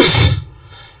right. Who's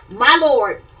My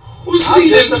Lord.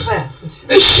 leading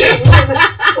the ship?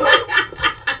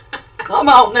 Come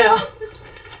on now.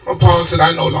 And Paul said,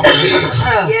 I no longer live.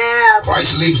 Yeah.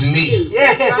 Christ lives in me.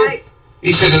 Yes. That's right. He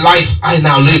said, the life I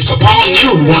now live. So Paul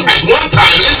knew at one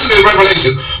time, listen to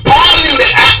Revelation, Paul knew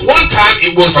that at one time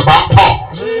it was about Paul.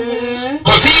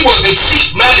 Because he was the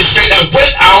chief magistrate that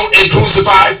went out and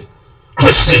crucified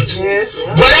Christians. Yes.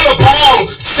 Whatever Paul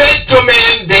said to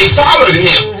men, they followed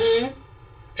him.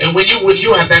 And when you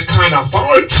have that kind of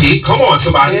authority, come on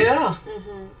somebody, Yeah.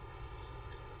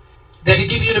 that he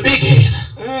give you the big head.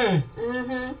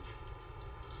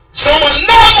 So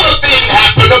another thing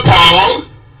happened to Paul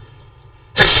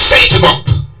to shake him up.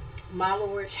 My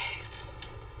Lord.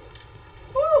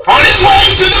 On his way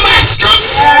to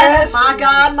Damascus, Yes. My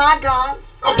God.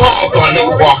 Paul thought he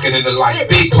was walking in the light.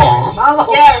 Big Paul. My Lord.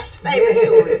 Yes. Favorite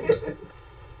story.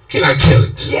 Can I tell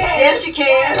it? Yes, you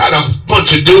can. Got a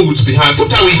bunch of dudes behind.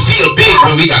 Sometimes we feel big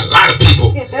when we got a lot of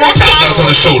people patting us on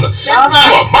the shoulder. You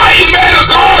a mighty man of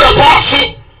God,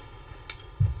 apostle.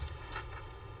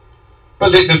 But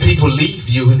let the people leave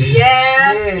you and then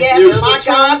Yes. My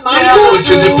God. you go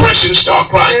into depression,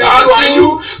 start crying. God,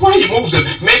 why you moved them?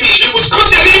 Maybe it was good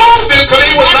that he moved them because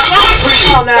it was not good for you.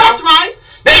 That's right.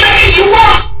 They made you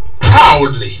walk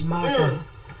proudly. My God.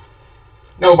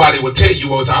 Nobody would tell you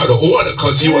it was out of order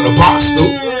because you were an apostle.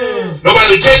 Nobody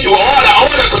would tell you out of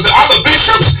order because the other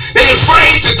bishops, they're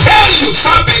afraid to tell you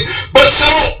something. But so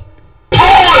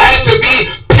Paul had to be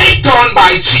picked on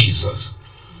by Jesus.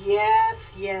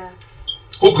 Yes.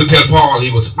 Who could tell Paul he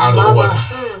was out of order?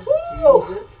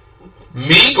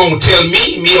 Me gonna tell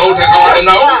me ought to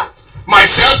know.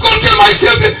 Myself gonna tell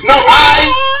myself that no,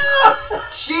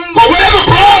 but whatever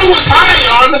Paul was high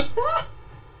on,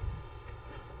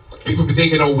 people be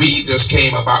thinking, oh, we just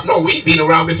came about. No, we've been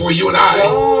around before you and I.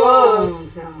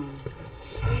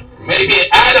 Maybe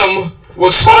Adam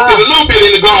was smoking a little bit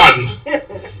in the garden.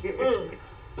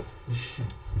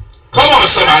 Come on,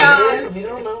 somebody. We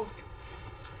don't know.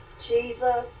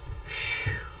 Jesus.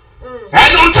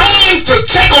 Had no time to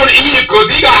check on Eve because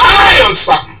he got high on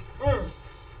something.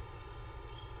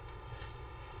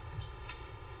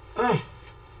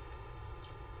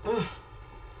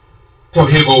 So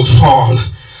here goes Paul,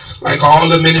 like all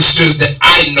the ministers that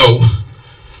I know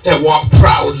that walk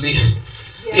proudly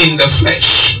in the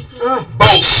flesh,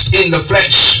 boast in the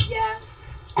flesh,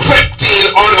 crept in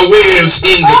unawares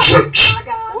in the church,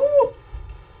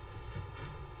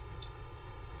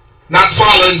 not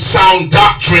following sound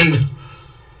doctrine,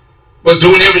 but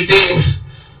doing everything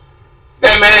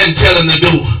that man tell him to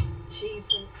do.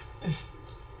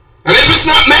 And if it's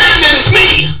not man, then it's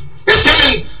me. It's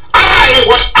telling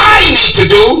what I need to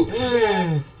do,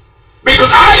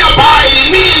 because I abide in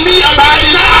me and me abide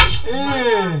in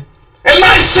I. And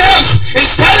myself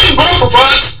is telling both of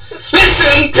us,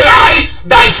 listen to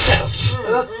thyself.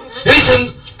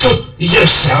 Listen to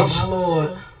yourself.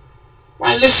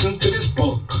 Why listen to this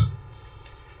book?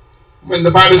 When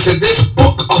the Bible said, this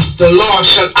book of the law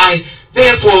shall I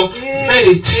therefore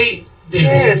meditate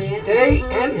therein. Day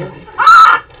and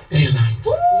night. Day and night.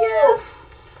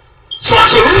 So I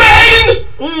could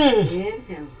remain In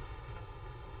him.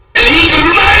 and he could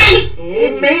remain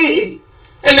In me.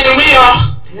 and then we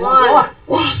are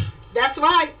One. That's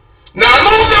right. Now I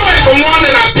moved away from one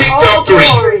and I picked up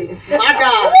three. My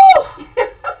God.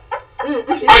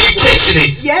 Are you catching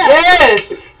it?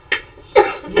 Yes.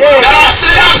 Now I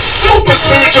said I'm super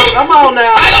spiritual. Come on now.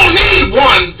 I don't need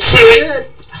one spirit.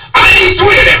 I need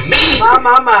three of them. Me, My.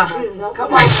 Come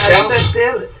on Myself. now. Let's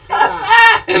tell it.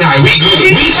 and I. We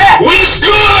good. We's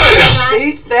good.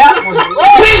 Teach that one.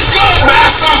 We's good,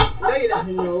 Master. No, you're not.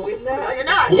 No, we're not. No, you're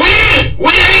not. We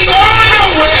ain't going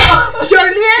nowhere.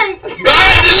 Surely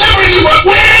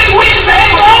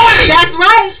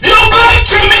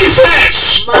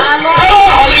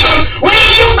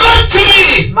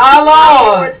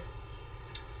Lord.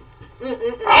 I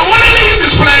want to leave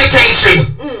this plantation.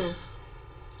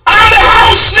 I'm the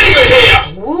house nigga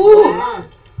here. Woo.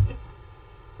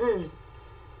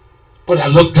 But I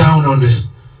look down on the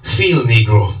field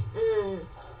Negro.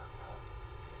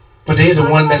 But they're the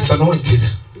one that's anointed.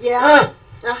 Yeah.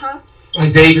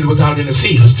 Like David was out in the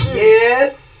field.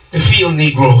 Yes. The field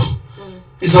Negro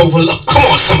is overlooked. Come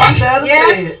on, somebody.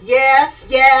 Yes.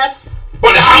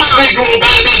 But the house Negro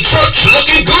gotta be in church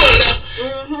looking good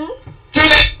to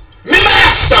let me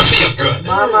master feel good.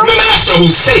 Me master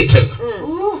who's Satan.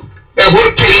 They're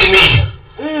working in me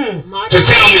to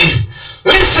tell me,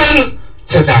 listen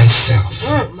to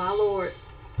thyself. My Lord.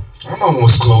 I'm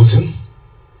almost closing.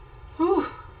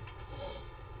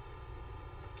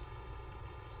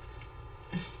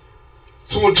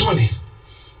 2:20.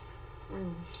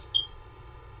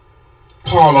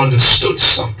 Paul understood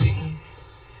something.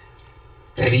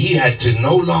 That he had to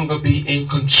no longer be in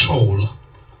control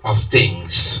of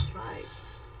things.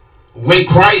 When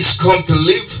Christ come to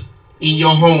live in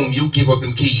your home, you give up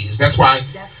them keys. That's why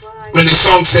when the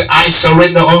song said, I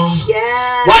surrender all.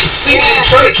 Why sing it in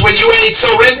church when you ain't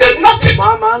surrendered nothing?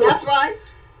 That's right.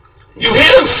 You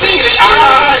hear them singing it,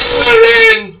 I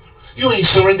surrender. You ain't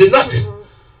surrendered nothing.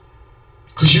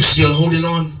 Because you still holding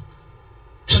on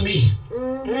to me.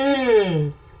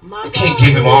 I can't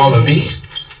give him all of me.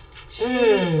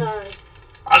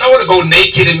 I don't want to go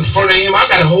naked in front of him. I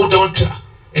got to hold on to.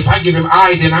 If I give him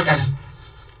I, then I got to.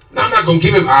 No, I'm not going to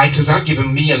give him I because I give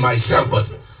him me and myself. But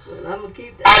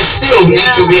I still need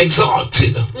to be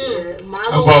exalted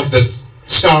above the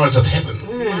stars of heaven.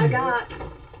 My God.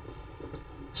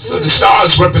 So the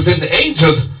stars represent the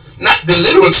angels, not the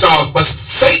literal stars. But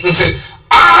Satan said,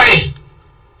 I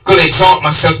going to exalt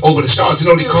myself over the stars. You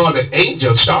know, they call the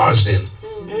angel stars then.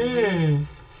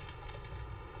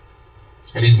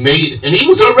 And he's made, and he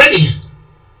was already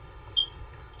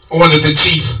one of the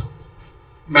chief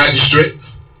magistrate.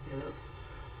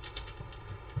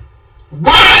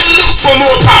 Why look for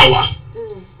more power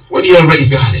when he already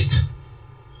got it?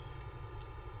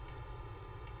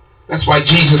 That's why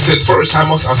Jesus said, first I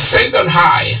must ascend on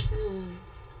high.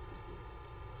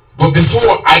 But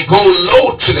before I go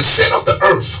low to the center of the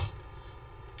earth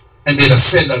and then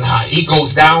ascend on high, he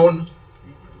goes down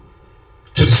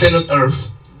to the center of the earth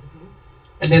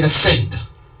and then ascend.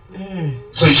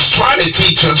 So he's trying to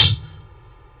teach us,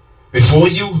 before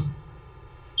you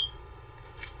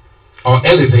are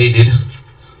elevated,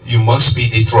 you must be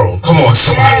dethroned. Come on,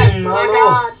 somebody. My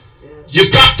God. You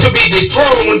got to be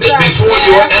dethroned before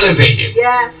you are elevated.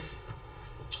 Yes.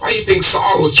 Why do you think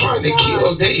Saul was trying to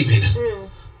kill David?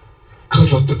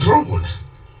 Because of the throne.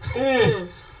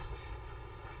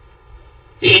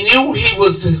 He knew he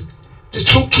was the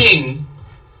true king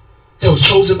that was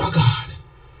chosen by God.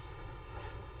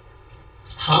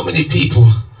 How many people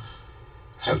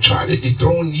have tried to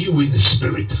dethrone you in the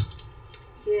spirit?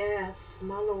 Yes,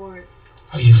 my Lord.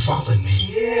 Are you following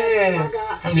me? Yes. My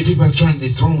God. How many people have tried to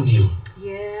dethrone you?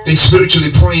 Yes. They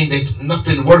spiritually praying that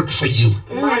nothing worked for you.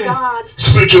 My God.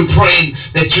 Spiritually praying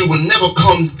that you will never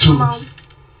come to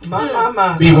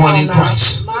be one in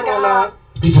Christ. My God.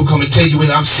 People come and tell you,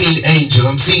 well, I'm seeing the angel,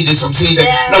 I'm seeing this, I'm seeing that.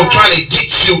 Yeah. No, trying to get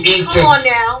you into Come on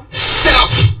now.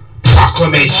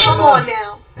 self-proclamation. Come on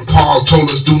now. And Paul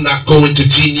told us, do not go into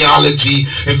genealogy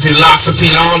and philosophy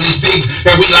and all these things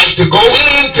that we like to go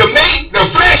in to make the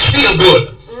flesh feel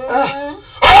good. Oh,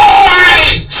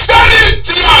 I studied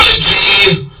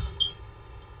theology.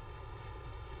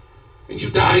 When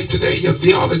you die today, your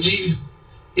theology,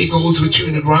 it goes with you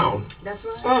in the ground. That's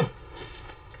right.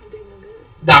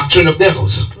 Doctrine of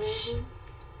devils.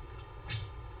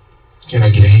 Can I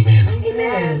get an amen?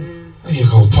 Amen. There you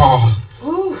go, Paul.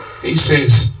 He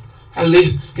says, I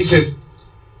live. He said,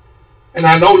 and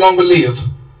I no longer live,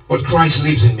 but Christ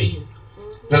lives in me.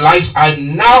 The life I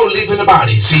now live in the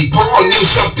body. See, Paul knew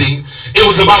something. It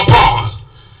was about Paul.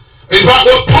 It's about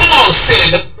what Paul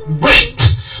said went.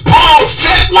 Paul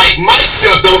felt like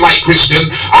myself don't like Christians,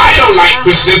 I don't like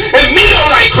Christians, and me don't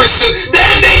like Christians,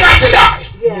 then they got to die.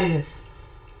 Yes.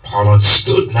 Paul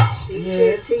understood now.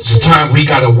 Yes. It's time we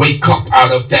got to wake up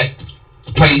out of that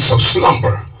place of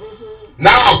slumber.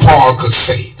 Now Paul could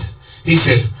say it. He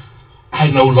said, I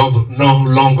no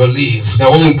longer live. The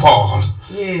old Paul.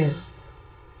 Yes.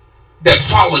 That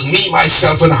followed me,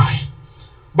 myself, and I.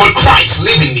 But Christ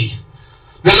live in me.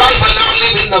 The life I now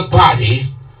live in the body,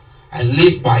 I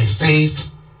live by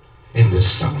faith in the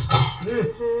Son of God.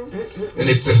 And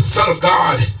if the Son of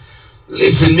God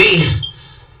lives in me,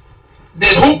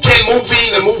 then who can move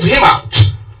in and move him out?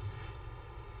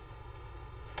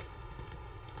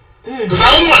 Because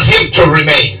I want him to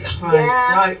remain.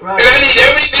 Right. And I need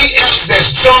everything flesh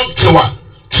that's drunk to what?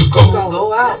 To go.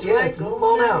 Go out. That's Yes. right. Move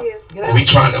Go on on out. here. Get out. We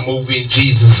trying to move in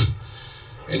Jesus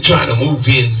and trying to move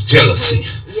in jealousy.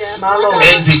 Yes, My my Lord.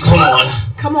 God. Envy, come on.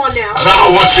 Come on now. I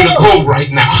don't want you to go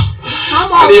right now.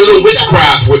 Come I on. need a little Jesus.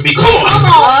 witchcraft with me. Come on. Come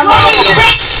on. I need a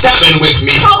backstabbing with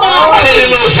me. Come on. I need a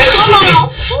little heavy with me.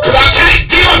 Because I can't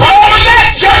give up all of that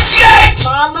just yet.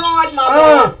 My Lord, my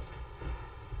Lord.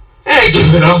 I ain't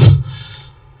giving up.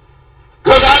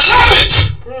 Because I love it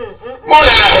more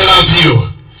than I love you.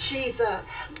 Jesus.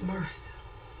 Mercy.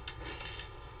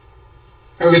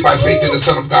 I live by faith in the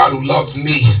Son of God who loved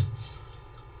me,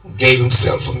 who gave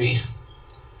himself for me.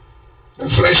 The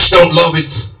flesh don't love it.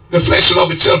 The flesh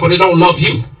love itself, but it don't love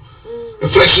you. The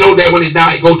flesh know that when it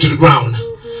die, it go to the ground.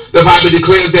 The Bible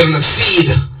declares that a seed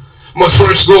must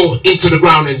first go into the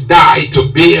ground and die to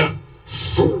bear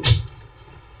fruit.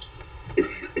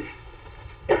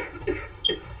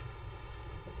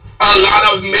 A lot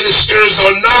of ministers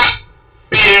are not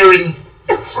bearing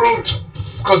fruit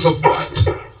because of what?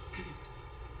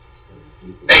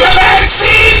 They got bad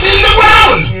seeds in the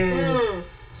ground.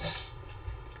 Yes.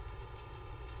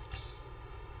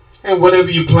 And whatever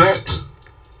you plant,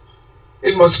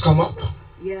 it must come up.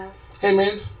 Yes. Amen.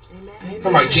 Amen.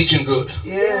 Am I teaching good?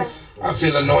 Yes. I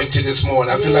feel anointed this morning.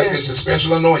 I feel like there's a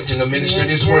special anointing to minister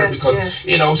Yes, this word yes, because, yes.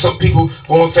 you know, some people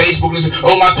go on Facebook and say,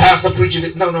 oh, my pastor preaching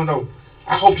it. No.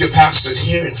 I hope your pastor's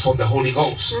hearing from the Holy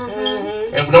Ghost.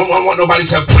 And we don't want nobody to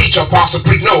say, preach, apostle,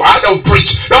 preach. No, I don't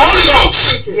preach. The Holy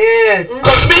Ghost. Yes.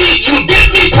 Because you get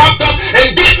me pumped up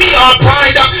and get me all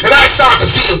primed up and I start to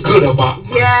feel good about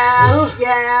myself.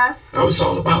 Yes. No, it's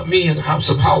all about me and the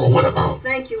house of power. What about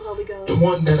Thank you, Holy the Ghost.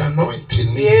 one that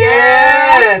anointed me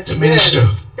Yes. to minister?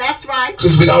 That's right.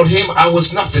 Because without him, I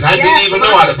was nothing. I Yes, didn't even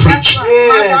know how to preach. That's right.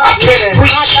 My Yes. God. I can't Yes.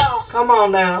 preach. My God. Come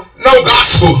on now. No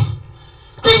gospel.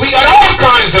 Because we got all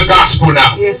kinds of gospel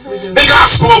now. Yes, we do. The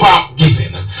gospel about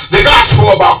giving. The gospel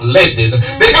about lending.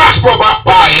 The gospel about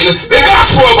buying. The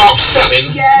gospel about selling.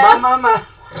 Yes. My.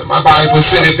 And my Bible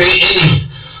said if they any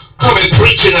come and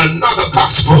preaching another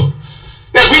gospel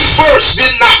that we first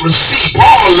did not receive,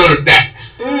 Paul learned that.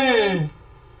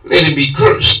 Let him be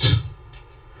cursed.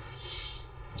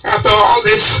 After all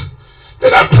this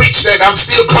that I preached that I'm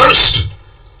still cursed,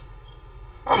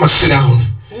 I'm going to sit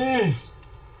down.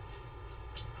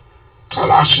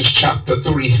 Colossians chapter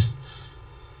 3.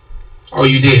 Are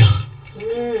you there?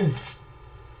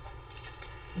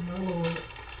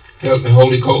 Help me,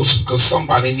 Holy Ghost, because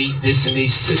somebody need this in their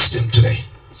system today.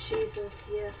 Jesus.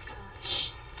 Yes, God.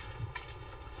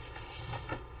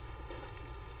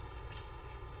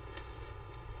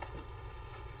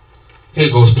 Here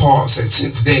goes Paul said,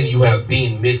 since then you have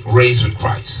been raised with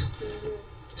Christ.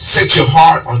 Set your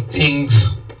heart on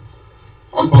things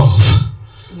above.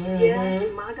 Yes,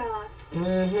 my God.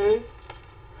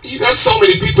 You got so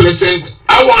many people that say,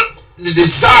 I want the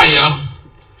desire.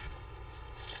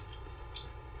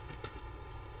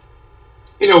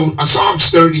 You know, Psalms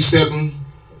 37,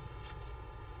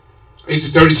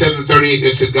 is it 37 and 38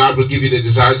 that said God will give you the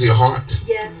desires of your heart?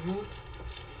 Yes.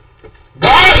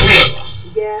 God will.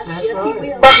 Yes. That's Yes, right. He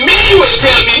will. But me will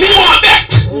tell me want that.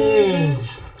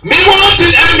 Me want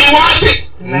it and me want it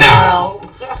now.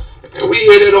 And we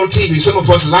hear that on TV. Some of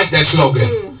us like that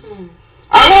slogan.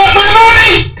 I want my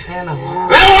money. And I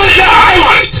They want it now. I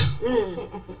want it.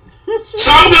 So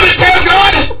I'm going to tell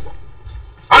God,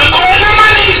 I'm going on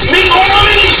my knees. Me going on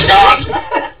my knees, God.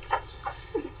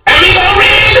 And me going to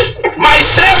read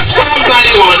myself Psalm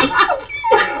 91.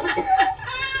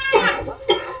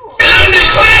 And I'm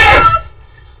declare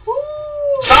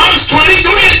Psalms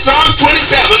 23 and Psalms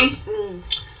 27.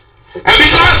 And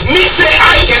because me say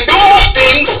I can do all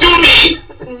things through me,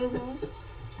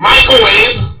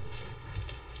 microwave,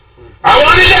 I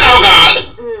want it now, God.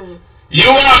 You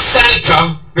are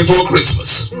Santa before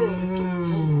Christmas.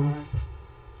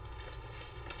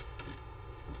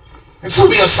 And so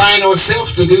we assign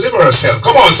ourselves to deliver ourselves.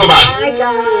 Come on, somebody. My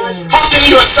God. How can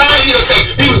you assign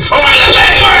yourself? People, oh, I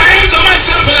lay my hands on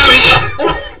myself and I'm here.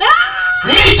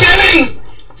 Me telling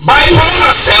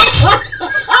bipolar self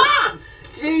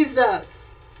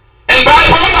Jesus. and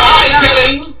bipolar I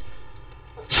telling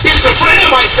schizophrenia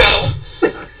myself.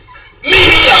 Me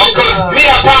here, because me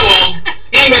have power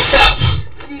in myself.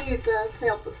 Jesus.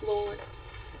 Help us, Lord.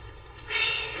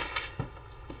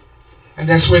 And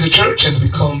that's where the church has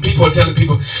become. People are telling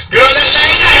people, girl, let's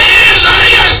lay your hands on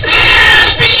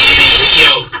yourself and you be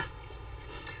healed.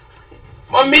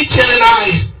 But me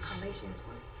telling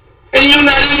and you're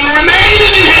not even remaining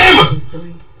in him.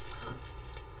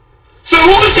 So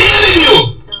who's healing you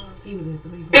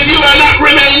if you are not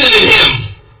remaining in him?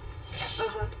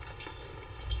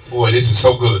 Boy, this is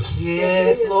so good.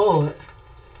 Yes, Lord.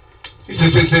 He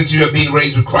says, since you have been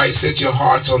raised with Christ, set your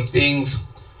hearts on things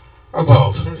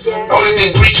above. Yes. The only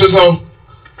thing preachers are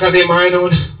got their mind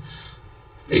on,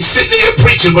 they sitting there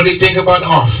preaching, but they think about the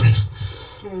offering.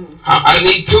 I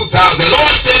need $2,000. The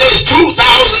Lord said there's $2,000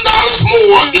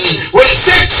 more in where it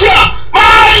sets your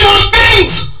mind on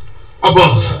things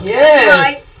above. That's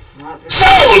right.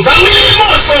 Souls, and we need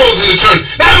more souls in the church.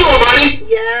 Not more money.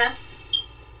 Yes.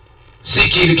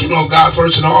 Seek ye the kingdom of God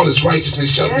first, and all his righteousness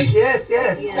shall be Yes.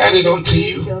 added unto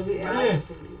you. Shall be added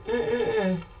to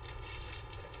you.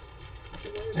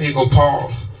 There you go,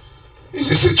 Paul. He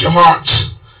says, set your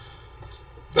hearts.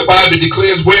 The Bible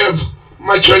declares where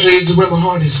my treasure is, where my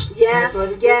heart is. Yes.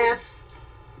 Yes.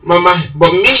 But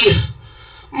me,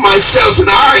 myself, and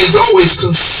I is always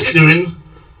considering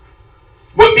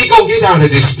what me gonna get out of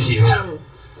this deal.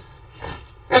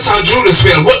 That's how Judas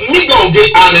felt. What me gonna get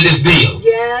out of this deal?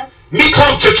 Yes. Me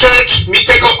come to church, me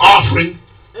take up offering,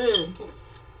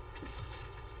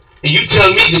 and you tell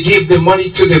me to give the money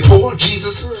to the poor,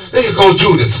 Jesus? There you go,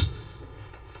 Judas.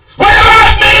 What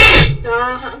about me?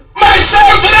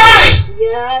 Myself and I?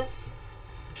 Yes.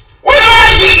 What am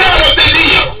I getting out of the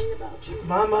deal?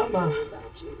 My.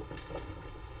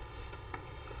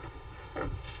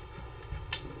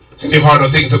 Set your heart on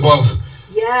things above.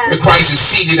 Yes. Where Christ is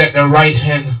seated at the right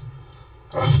hand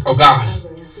of God.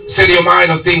 Set your mind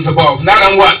on things above, not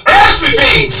on what? Earthly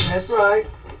things. That's right.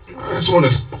 I just want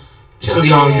to tell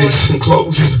y'all this in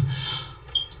closing.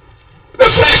 The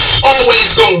flesh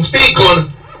always gonna think on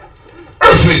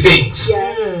earthly things.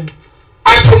 Yes.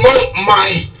 I promote my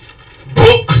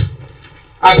book.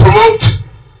 I promote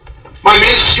my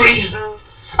ministry.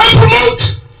 I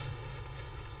promote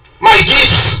my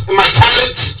gifts and my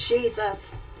talents.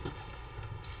 Jesus.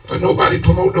 But nobody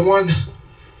promote the one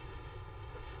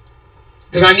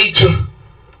that I need to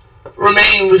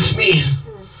remain with me,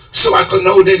 so I can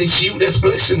know that it's you that's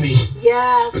blessing me.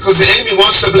 Yes. Because the enemy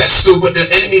wants to bless too, but the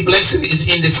enemy blessing is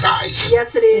in disguise.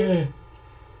 Yes, it is.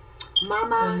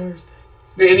 Mama.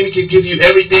 The enemy can give you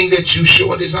everything that you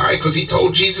sure desire, because he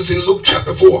told Jesus in Luke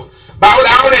chapter 4, bow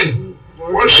down and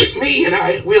worship me and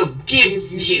I will give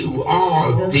you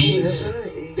all these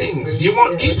things. You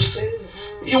want gifts?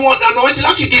 You want anointing?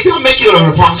 I can give you. I'll make you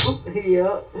an apostle.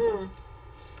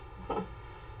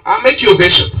 I'll make you a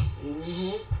bishop.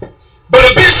 But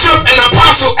a bishop and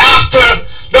apostle after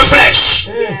the flesh.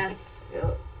 Yes.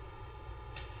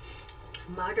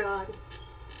 My God.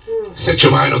 Set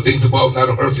your mind on things above, not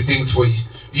on earthly things, for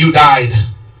you died.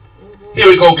 Here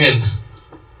we go again.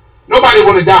 Nobody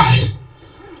want to die,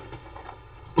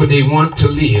 but they want to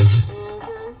live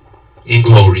in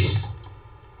glory.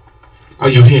 Are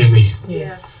you hearing me?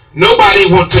 Yes. Nobody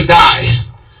want to die,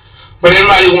 but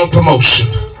everybody want promotion.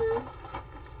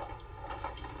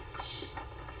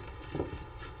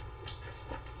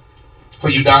 For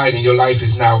you died and your life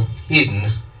is now hidden.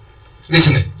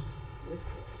 Listen,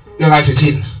 your life is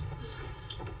hidden.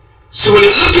 So when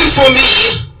you're looking for me,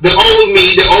 the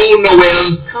old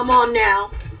Noel, Come on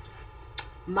now.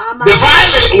 Mama. the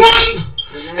violent one,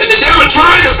 and the devil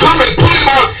trying to come and pull him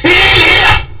out, he ain't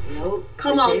here.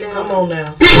 Come on now. Come on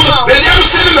now. People, the devil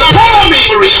said him to pull me,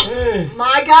 Maria.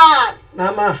 My God.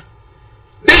 Mama.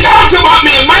 They talked about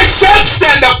me and myself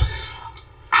stand up.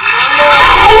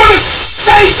 I want to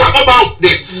say something about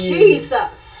this.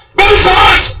 Jesus.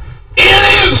 Because he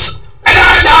lives and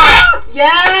I die.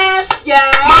 Yes.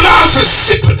 Yes. My mouth is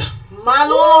sipping. My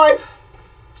Lord.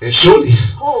 And surely,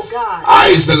 Oh God. I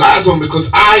is the last one,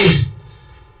 because I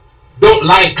don't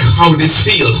like how this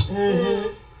feels.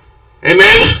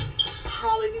 Amen.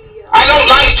 Hallelujah. I don't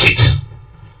like it.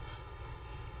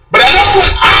 But I know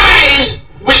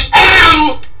with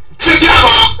am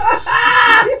together,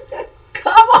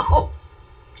 Come on.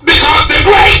 because the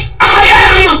great I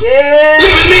am Yes.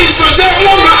 live in me, so no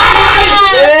longer I,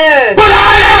 Yes. but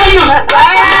I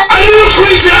am a new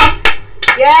creature.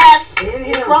 Yes. In In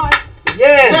him. Christ.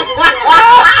 Yes.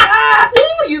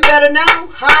 Ooh, you better know.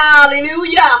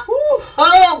 Hallelujah.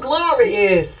 Oh, glory.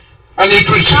 Yes. A new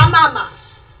creature. Mama.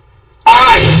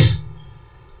 I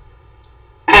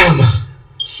am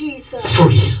Jesus.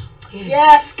 free.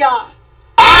 Yes, God.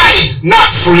 I not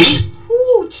free.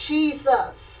 Ooh,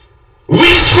 Jesus. We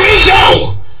free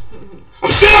though.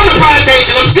 I'm still on the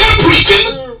plantation. I'm still preaching.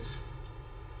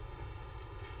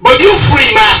 But you free,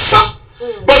 master.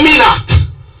 But me not.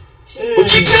 But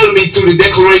you tell me through the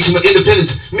Declaration of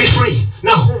Independence, me free.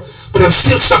 No. But I'm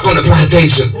still stuck on the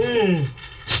plantation.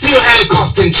 Still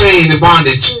handcuffed and chained in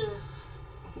bondage.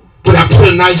 But I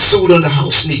put a nice suit on the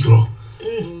house Negro.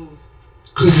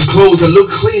 Because his clothes are look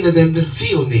cleaner than the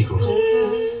field Negro.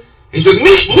 He said,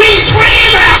 we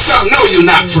free, master. No, you're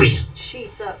not free.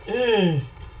 Jesus.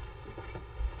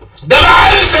 The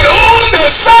He said, whom the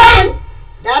Son,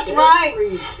 That's right.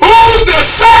 whom the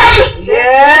Son,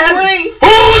 Yes. Free.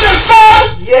 whom the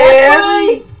Son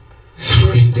Yes. is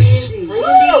free indeed. Free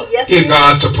indeed. Yes, Give it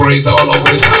God some praise all over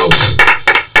this house.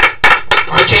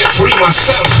 I can't free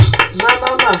myself. My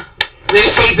mama.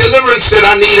 There's some deliverance that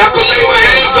I need. I could lay my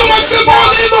hands on myself all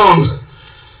day long. is.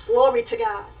 Glory to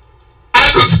God. I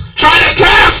could try to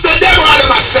cast the devil out of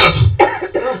myself.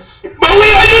 But we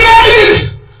are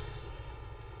united.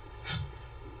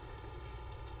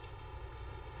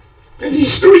 And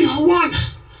these three are one.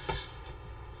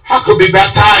 I could be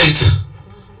baptized.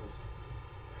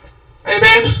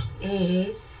 Amen.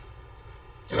 Mm-hmm.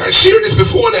 And I shared this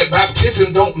before, that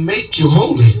baptism don't make you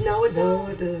holy. No, it No,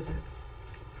 don't. it doesn't.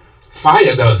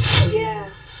 Fire does.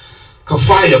 Yes. Because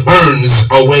fire burns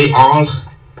away all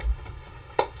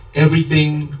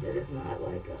everything That is not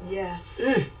like us. Yes.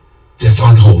 that's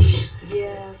unholy.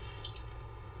 Yes.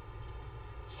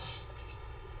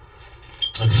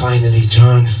 And finally,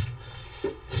 John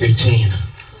 15.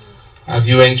 Have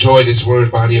you enjoyed this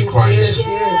word, body of Christ?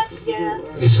 Yes.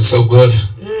 Yes. This is so good.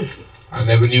 I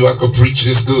never knew I could preach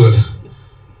this good.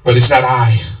 But it's not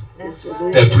I That's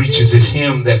right. that preaches, it's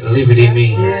him that liveth in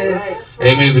me. Yes.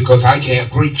 Amen. Because I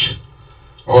can't preach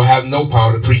or have no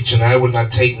power to preach, and I would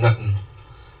not take nothing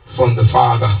from the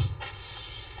Father.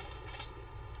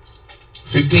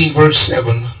 15 verse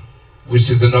 7, which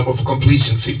is the number for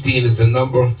completion. 15 is the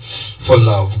number for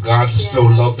love. God so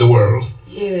loved the world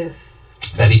Yes.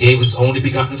 that he gave his only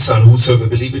begotten Son, whosoever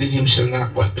believeth in him shall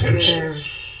not what perish.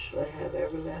 Perish. But have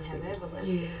everlasting.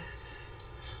 Yes.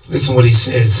 Listen what he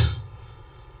says.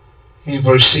 In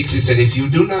verse 6 he said, if you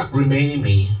do not remain in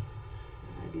me,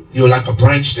 you're like a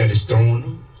branch that is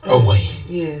thrown away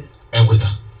Yes. and wither.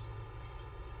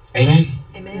 Amen.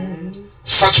 Amen.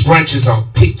 Such branches are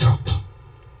picked up,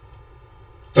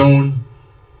 thrown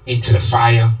into the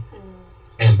fire,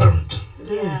 and burned.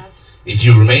 Yes. If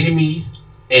you remain in me,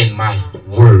 and my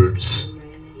words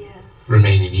Yes.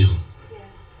 remain in you. Yes.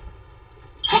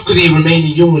 How could he remain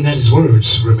in you and not his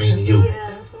words remain in you?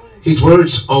 Yes. His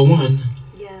words are one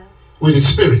Yes. with his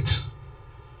spirit.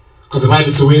 Because the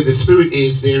Bible says where the spirit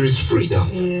is, there is freedom.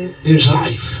 Yes. There's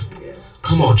life.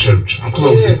 Come on, church. I'm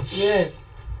closing. Yes. Yes.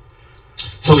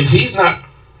 So if he's not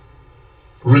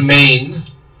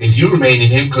if you remain in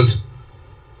him, because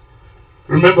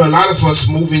remember a lot of us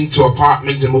move into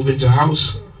apartments and move into a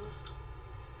house,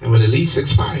 and when the lease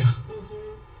expire,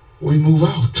 we move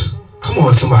out. Come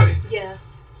on, somebody. Yes.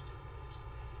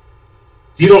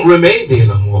 You don't remain there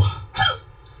no more.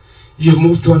 You've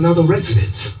moved to another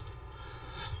residence.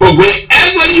 But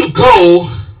wherever you go,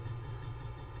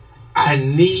 I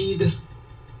need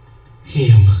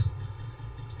him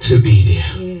to be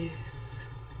there. Yes.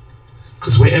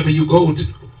 Because wherever you go,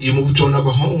 you move to another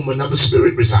home, another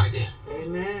spirit reside there.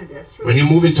 Amen. That's true. When you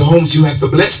move into homes, you have to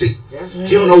bless it. That's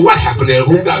You don't know what happened there.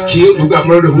 Who got killed? Who got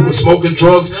murdered? Who was smoking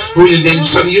drugs? Who? And then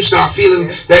suddenly you start feeling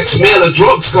that smell of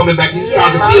drugs coming back. You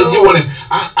start to feel you want to.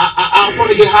 I want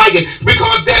to get high again,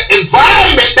 because that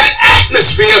environment, that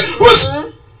atmosphere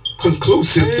was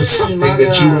conclusive to something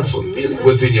that you were familiar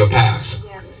with in your past.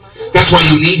 That's why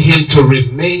you need him to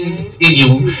remain in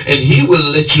you, and he will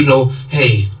let you know,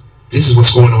 hey, this is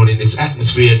what's going on in this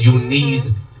atmosphere, and you need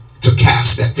to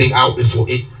cast that thing out before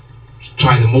it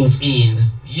try to move in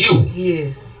you.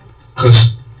 Yes.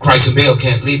 Because Christ and Baal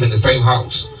can't live in the same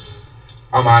house.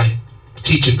 Am I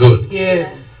teaching good?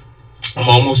 Yes. I'm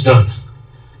almost done.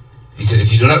 He said,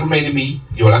 if you do not remain in me,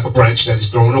 you are like a branch that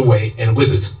is thrown away and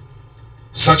withers.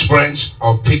 Such branch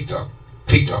are picked up,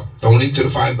 thrown into the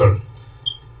fire and burned.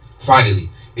 Finally,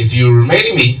 if you remain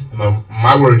in me, and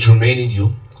my words remain in you,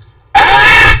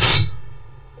 ask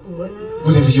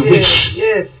whatever you wish.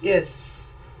 Yes.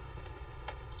 Yes.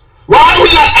 Why are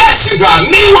we not asking God?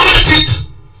 Me want it,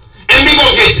 and me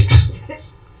gonna get it.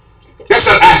 That's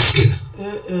not asking.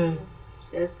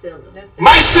 That's telling.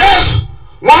 Myself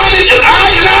want it, and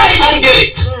I gonna get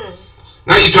it.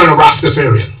 Now you turn a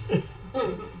Rastafarian.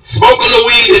 Smoking the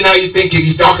weed, and now you're thinking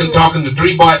he's talking to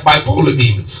three bipolar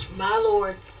demons. My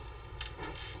Lord.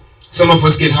 Some of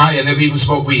us get high and never even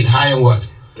smoke weed. High on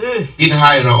what? Getting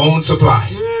high on our own supply.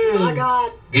 My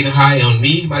God. Getting high on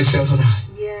me, myself, and I.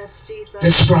 Yes, Jesus.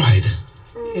 That's pride.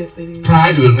 Yes, it is.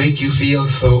 Pride will make you feel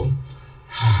so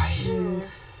high.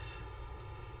 Yes.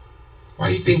 Why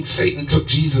do you think Satan took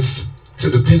Jesus to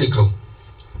the pinnacle,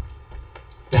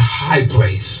 the high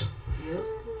place,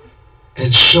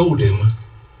 and showed him?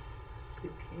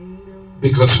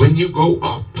 Because when you go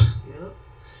up,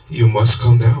 you must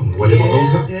come down. Whatever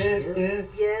goes up. Yes.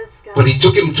 Yes. Yes, God. But he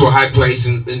took him to a high place,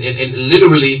 and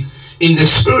literally in the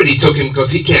spirit he took him,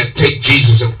 because he can't take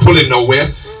Jesus and pull him nowhere,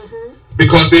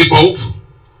 because they both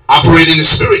operate in the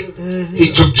spirit.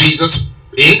 He took Jesus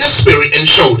in the spirit and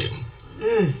showed him.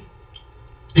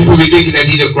 People be thinking that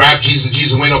he just grabbed Jesus and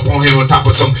Jesus went up on him on top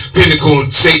of some pinnacle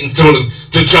and Satan told him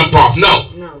to jump off. No.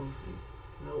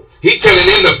 He's telling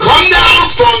him to come down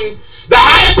from the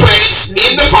high place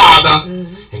in the Father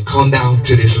and come down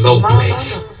to this low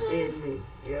place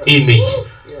in me.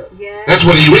 That's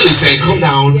what he really saying. Come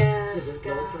down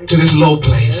to this low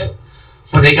place.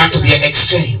 But they got to be an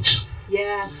exchange.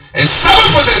 And some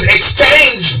of us is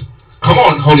exchange. Come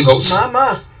on, Holy Ghost.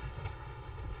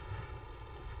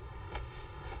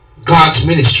 God's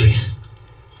ministry,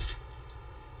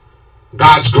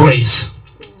 God's grace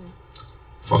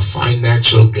for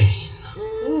financial gain,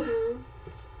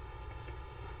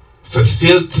 for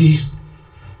filthy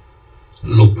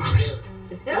lucre.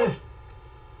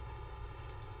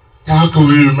 How can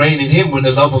we remain in him when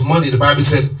the love of money? The Bible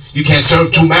said you can't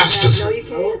serve two masters. No, you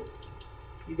can't.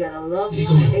 You gotta love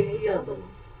one and hate the other.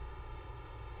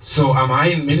 So am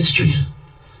I in ministry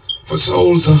for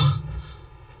souls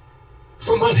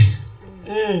for money?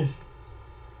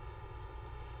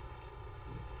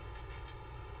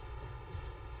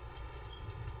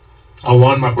 I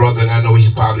warned my brother, and I know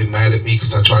he's probably mad at me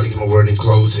because I tried to give him a word in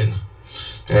closing.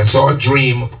 And I saw a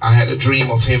dream. I had a dream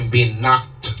of him being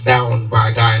knocked down by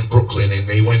a guy in Brooklyn, and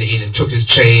they went in and took his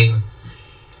chain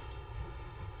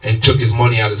and took his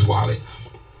money out of his wallet.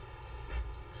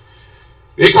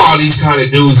 They call these kind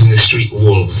of dudes in the street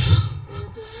wolves.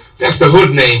 That's the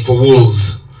hood name for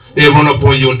wolves. They run up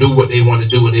on you and do what they want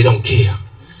to do and they don't care.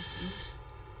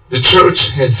 The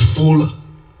church has full.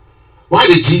 Why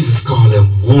did Jesus call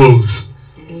them wolves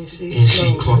in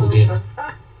sheep clothing?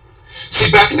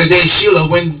 See, back in the day, Sheila,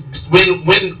 when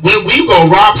we go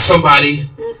rob somebody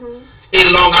in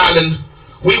Long Island,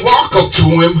 we walk up to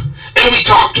him and we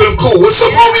talk to him. Cool, what's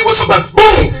up, homie? What's up?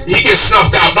 Boom! He gets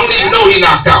snuffed out. Don't even know he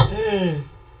knocked out.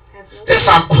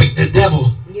 That's how quick the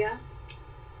devil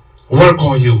work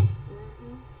on you.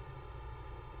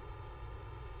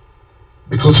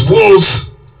 Because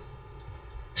wolves,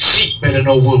 sheep better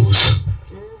know wolves.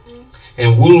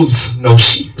 And wolves know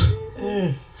sheep.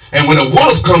 And when a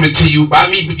wolf coming to you, by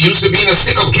me used to being a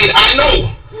stick-up kid, I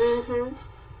know.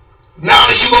 Now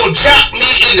you gonna jack me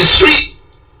in the street?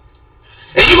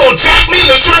 And you gonna jack me in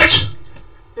the church?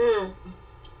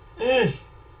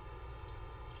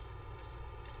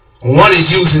 One is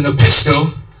using a pistol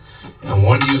and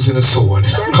one using a sword.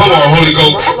 Come on, Holy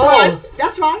Ghost. That's right.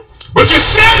 That's right. But you're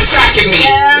still attacking me.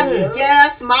 Yes,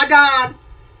 yes, my God.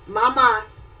 My.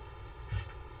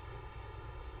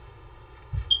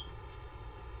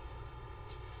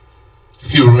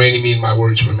 If you remain in me and my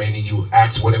words remain in you,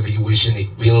 ask whatever you wish and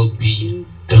it will be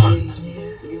done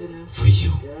for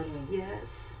you.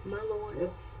 Yes, my Lord.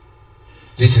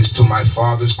 This is to my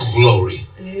Father's glory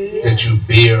that you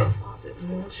bear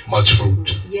much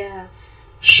fruit. Yes.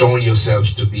 Showing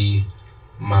yourselves to be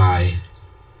my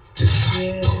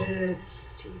disciple.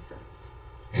 Jesus.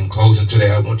 In closing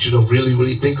today, I want you to really,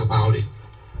 really think about it.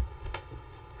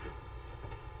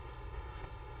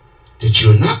 That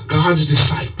you're not God's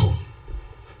disciple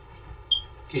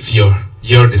if you're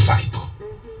your disciple.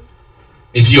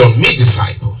 If you're me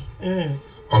disciple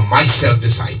or myself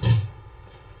disciple,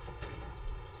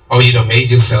 or you done made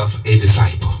yourself a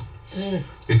disciple.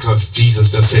 Because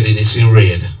Jesus just said it is in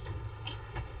red.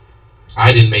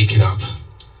 I didn't make it up.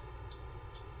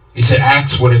 He said,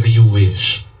 ask whatever you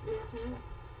wish.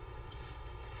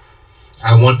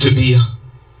 I want to be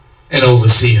an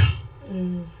overseer.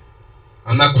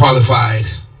 I'm not qualified.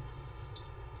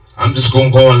 I'm just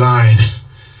going to go online,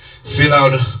 fill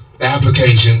out the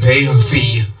application, pay a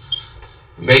fee,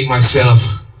 make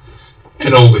myself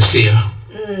an overseer.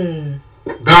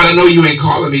 God, I know you ain't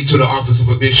calling me to the office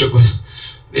of a bishop, but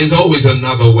there's always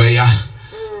another way.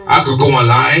 I could go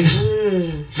online,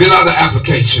 fill out the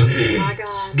application,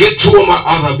 get two of my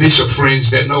other bishop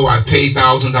friends that know I pay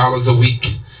 $1,000 a week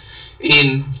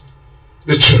in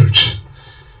the church.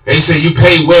 They say you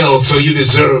pay well, so you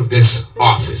deserve this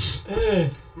office.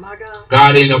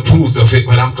 God ain't approved of it,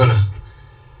 but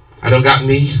I don't got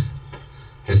me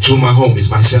and two of my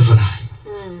homies, myself and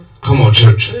I. Come on,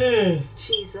 church.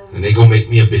 Jesus. And they gonna make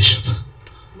me a bishop.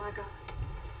 My God.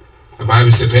 The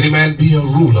Bible says, if any man be a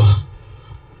ruler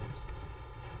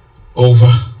over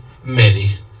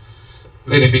many,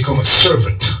 let him become a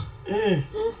servant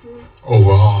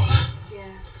over all.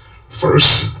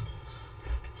 First,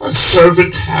 a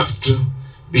servant have to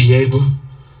be able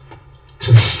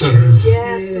to serve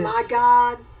my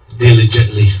God.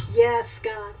 diligently. Yes,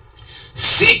 God.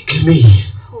 Seek me,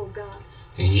 Oh, God.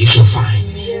 and ye shall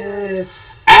find me.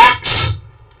 Ask,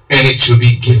 and it shall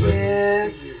be given.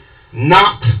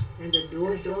 Knock, And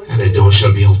the door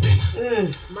shall be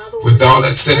open. My Lord. With all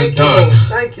that's said and done,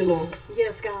 Thank you, Lord.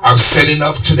 Yes, God. I've said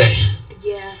enough today.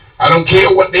 Yes. I don't care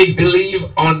what they believe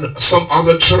on some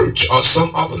other church or some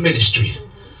other ministry.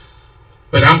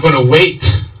 But I'm going to wait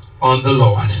on the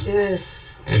Lord.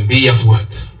 Yes. And be of what?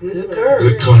 Good courage.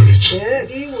 Good courage.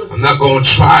 Yes. I'm not going to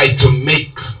try to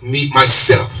make me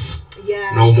myself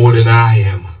no more than I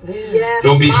am. Yes.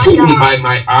 Don't be fooled by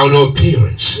my outer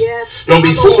appearance. Yes. Don't be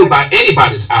fooled by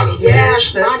anybody's outer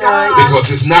appearance. Yes, that's right.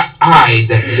 Because it's not I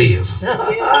that live.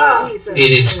 Yes, Jesus.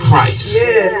 It is Christ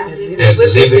Yes. that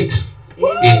liveth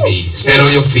in me. Stand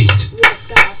on your feet. Yes,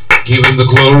 God. Give him the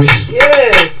glory.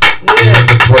 Yes. Give him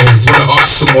the praise. What an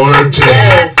awesome word today.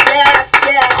 Yes, yes,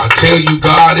 yes. I tell you,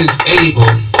 God is able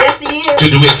Yes, He is. to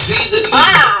do exceedingly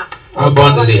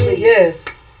abundantly Yes.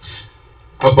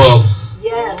 above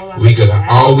Yes.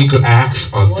 all we could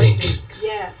ask or think.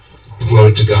 Yes.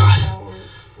 Glory to God.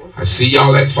 I see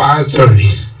y'all at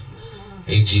 5:30.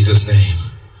 In Jesus' name.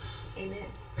 Amen.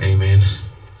 Amen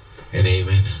and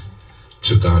amen.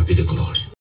 To God be the glory.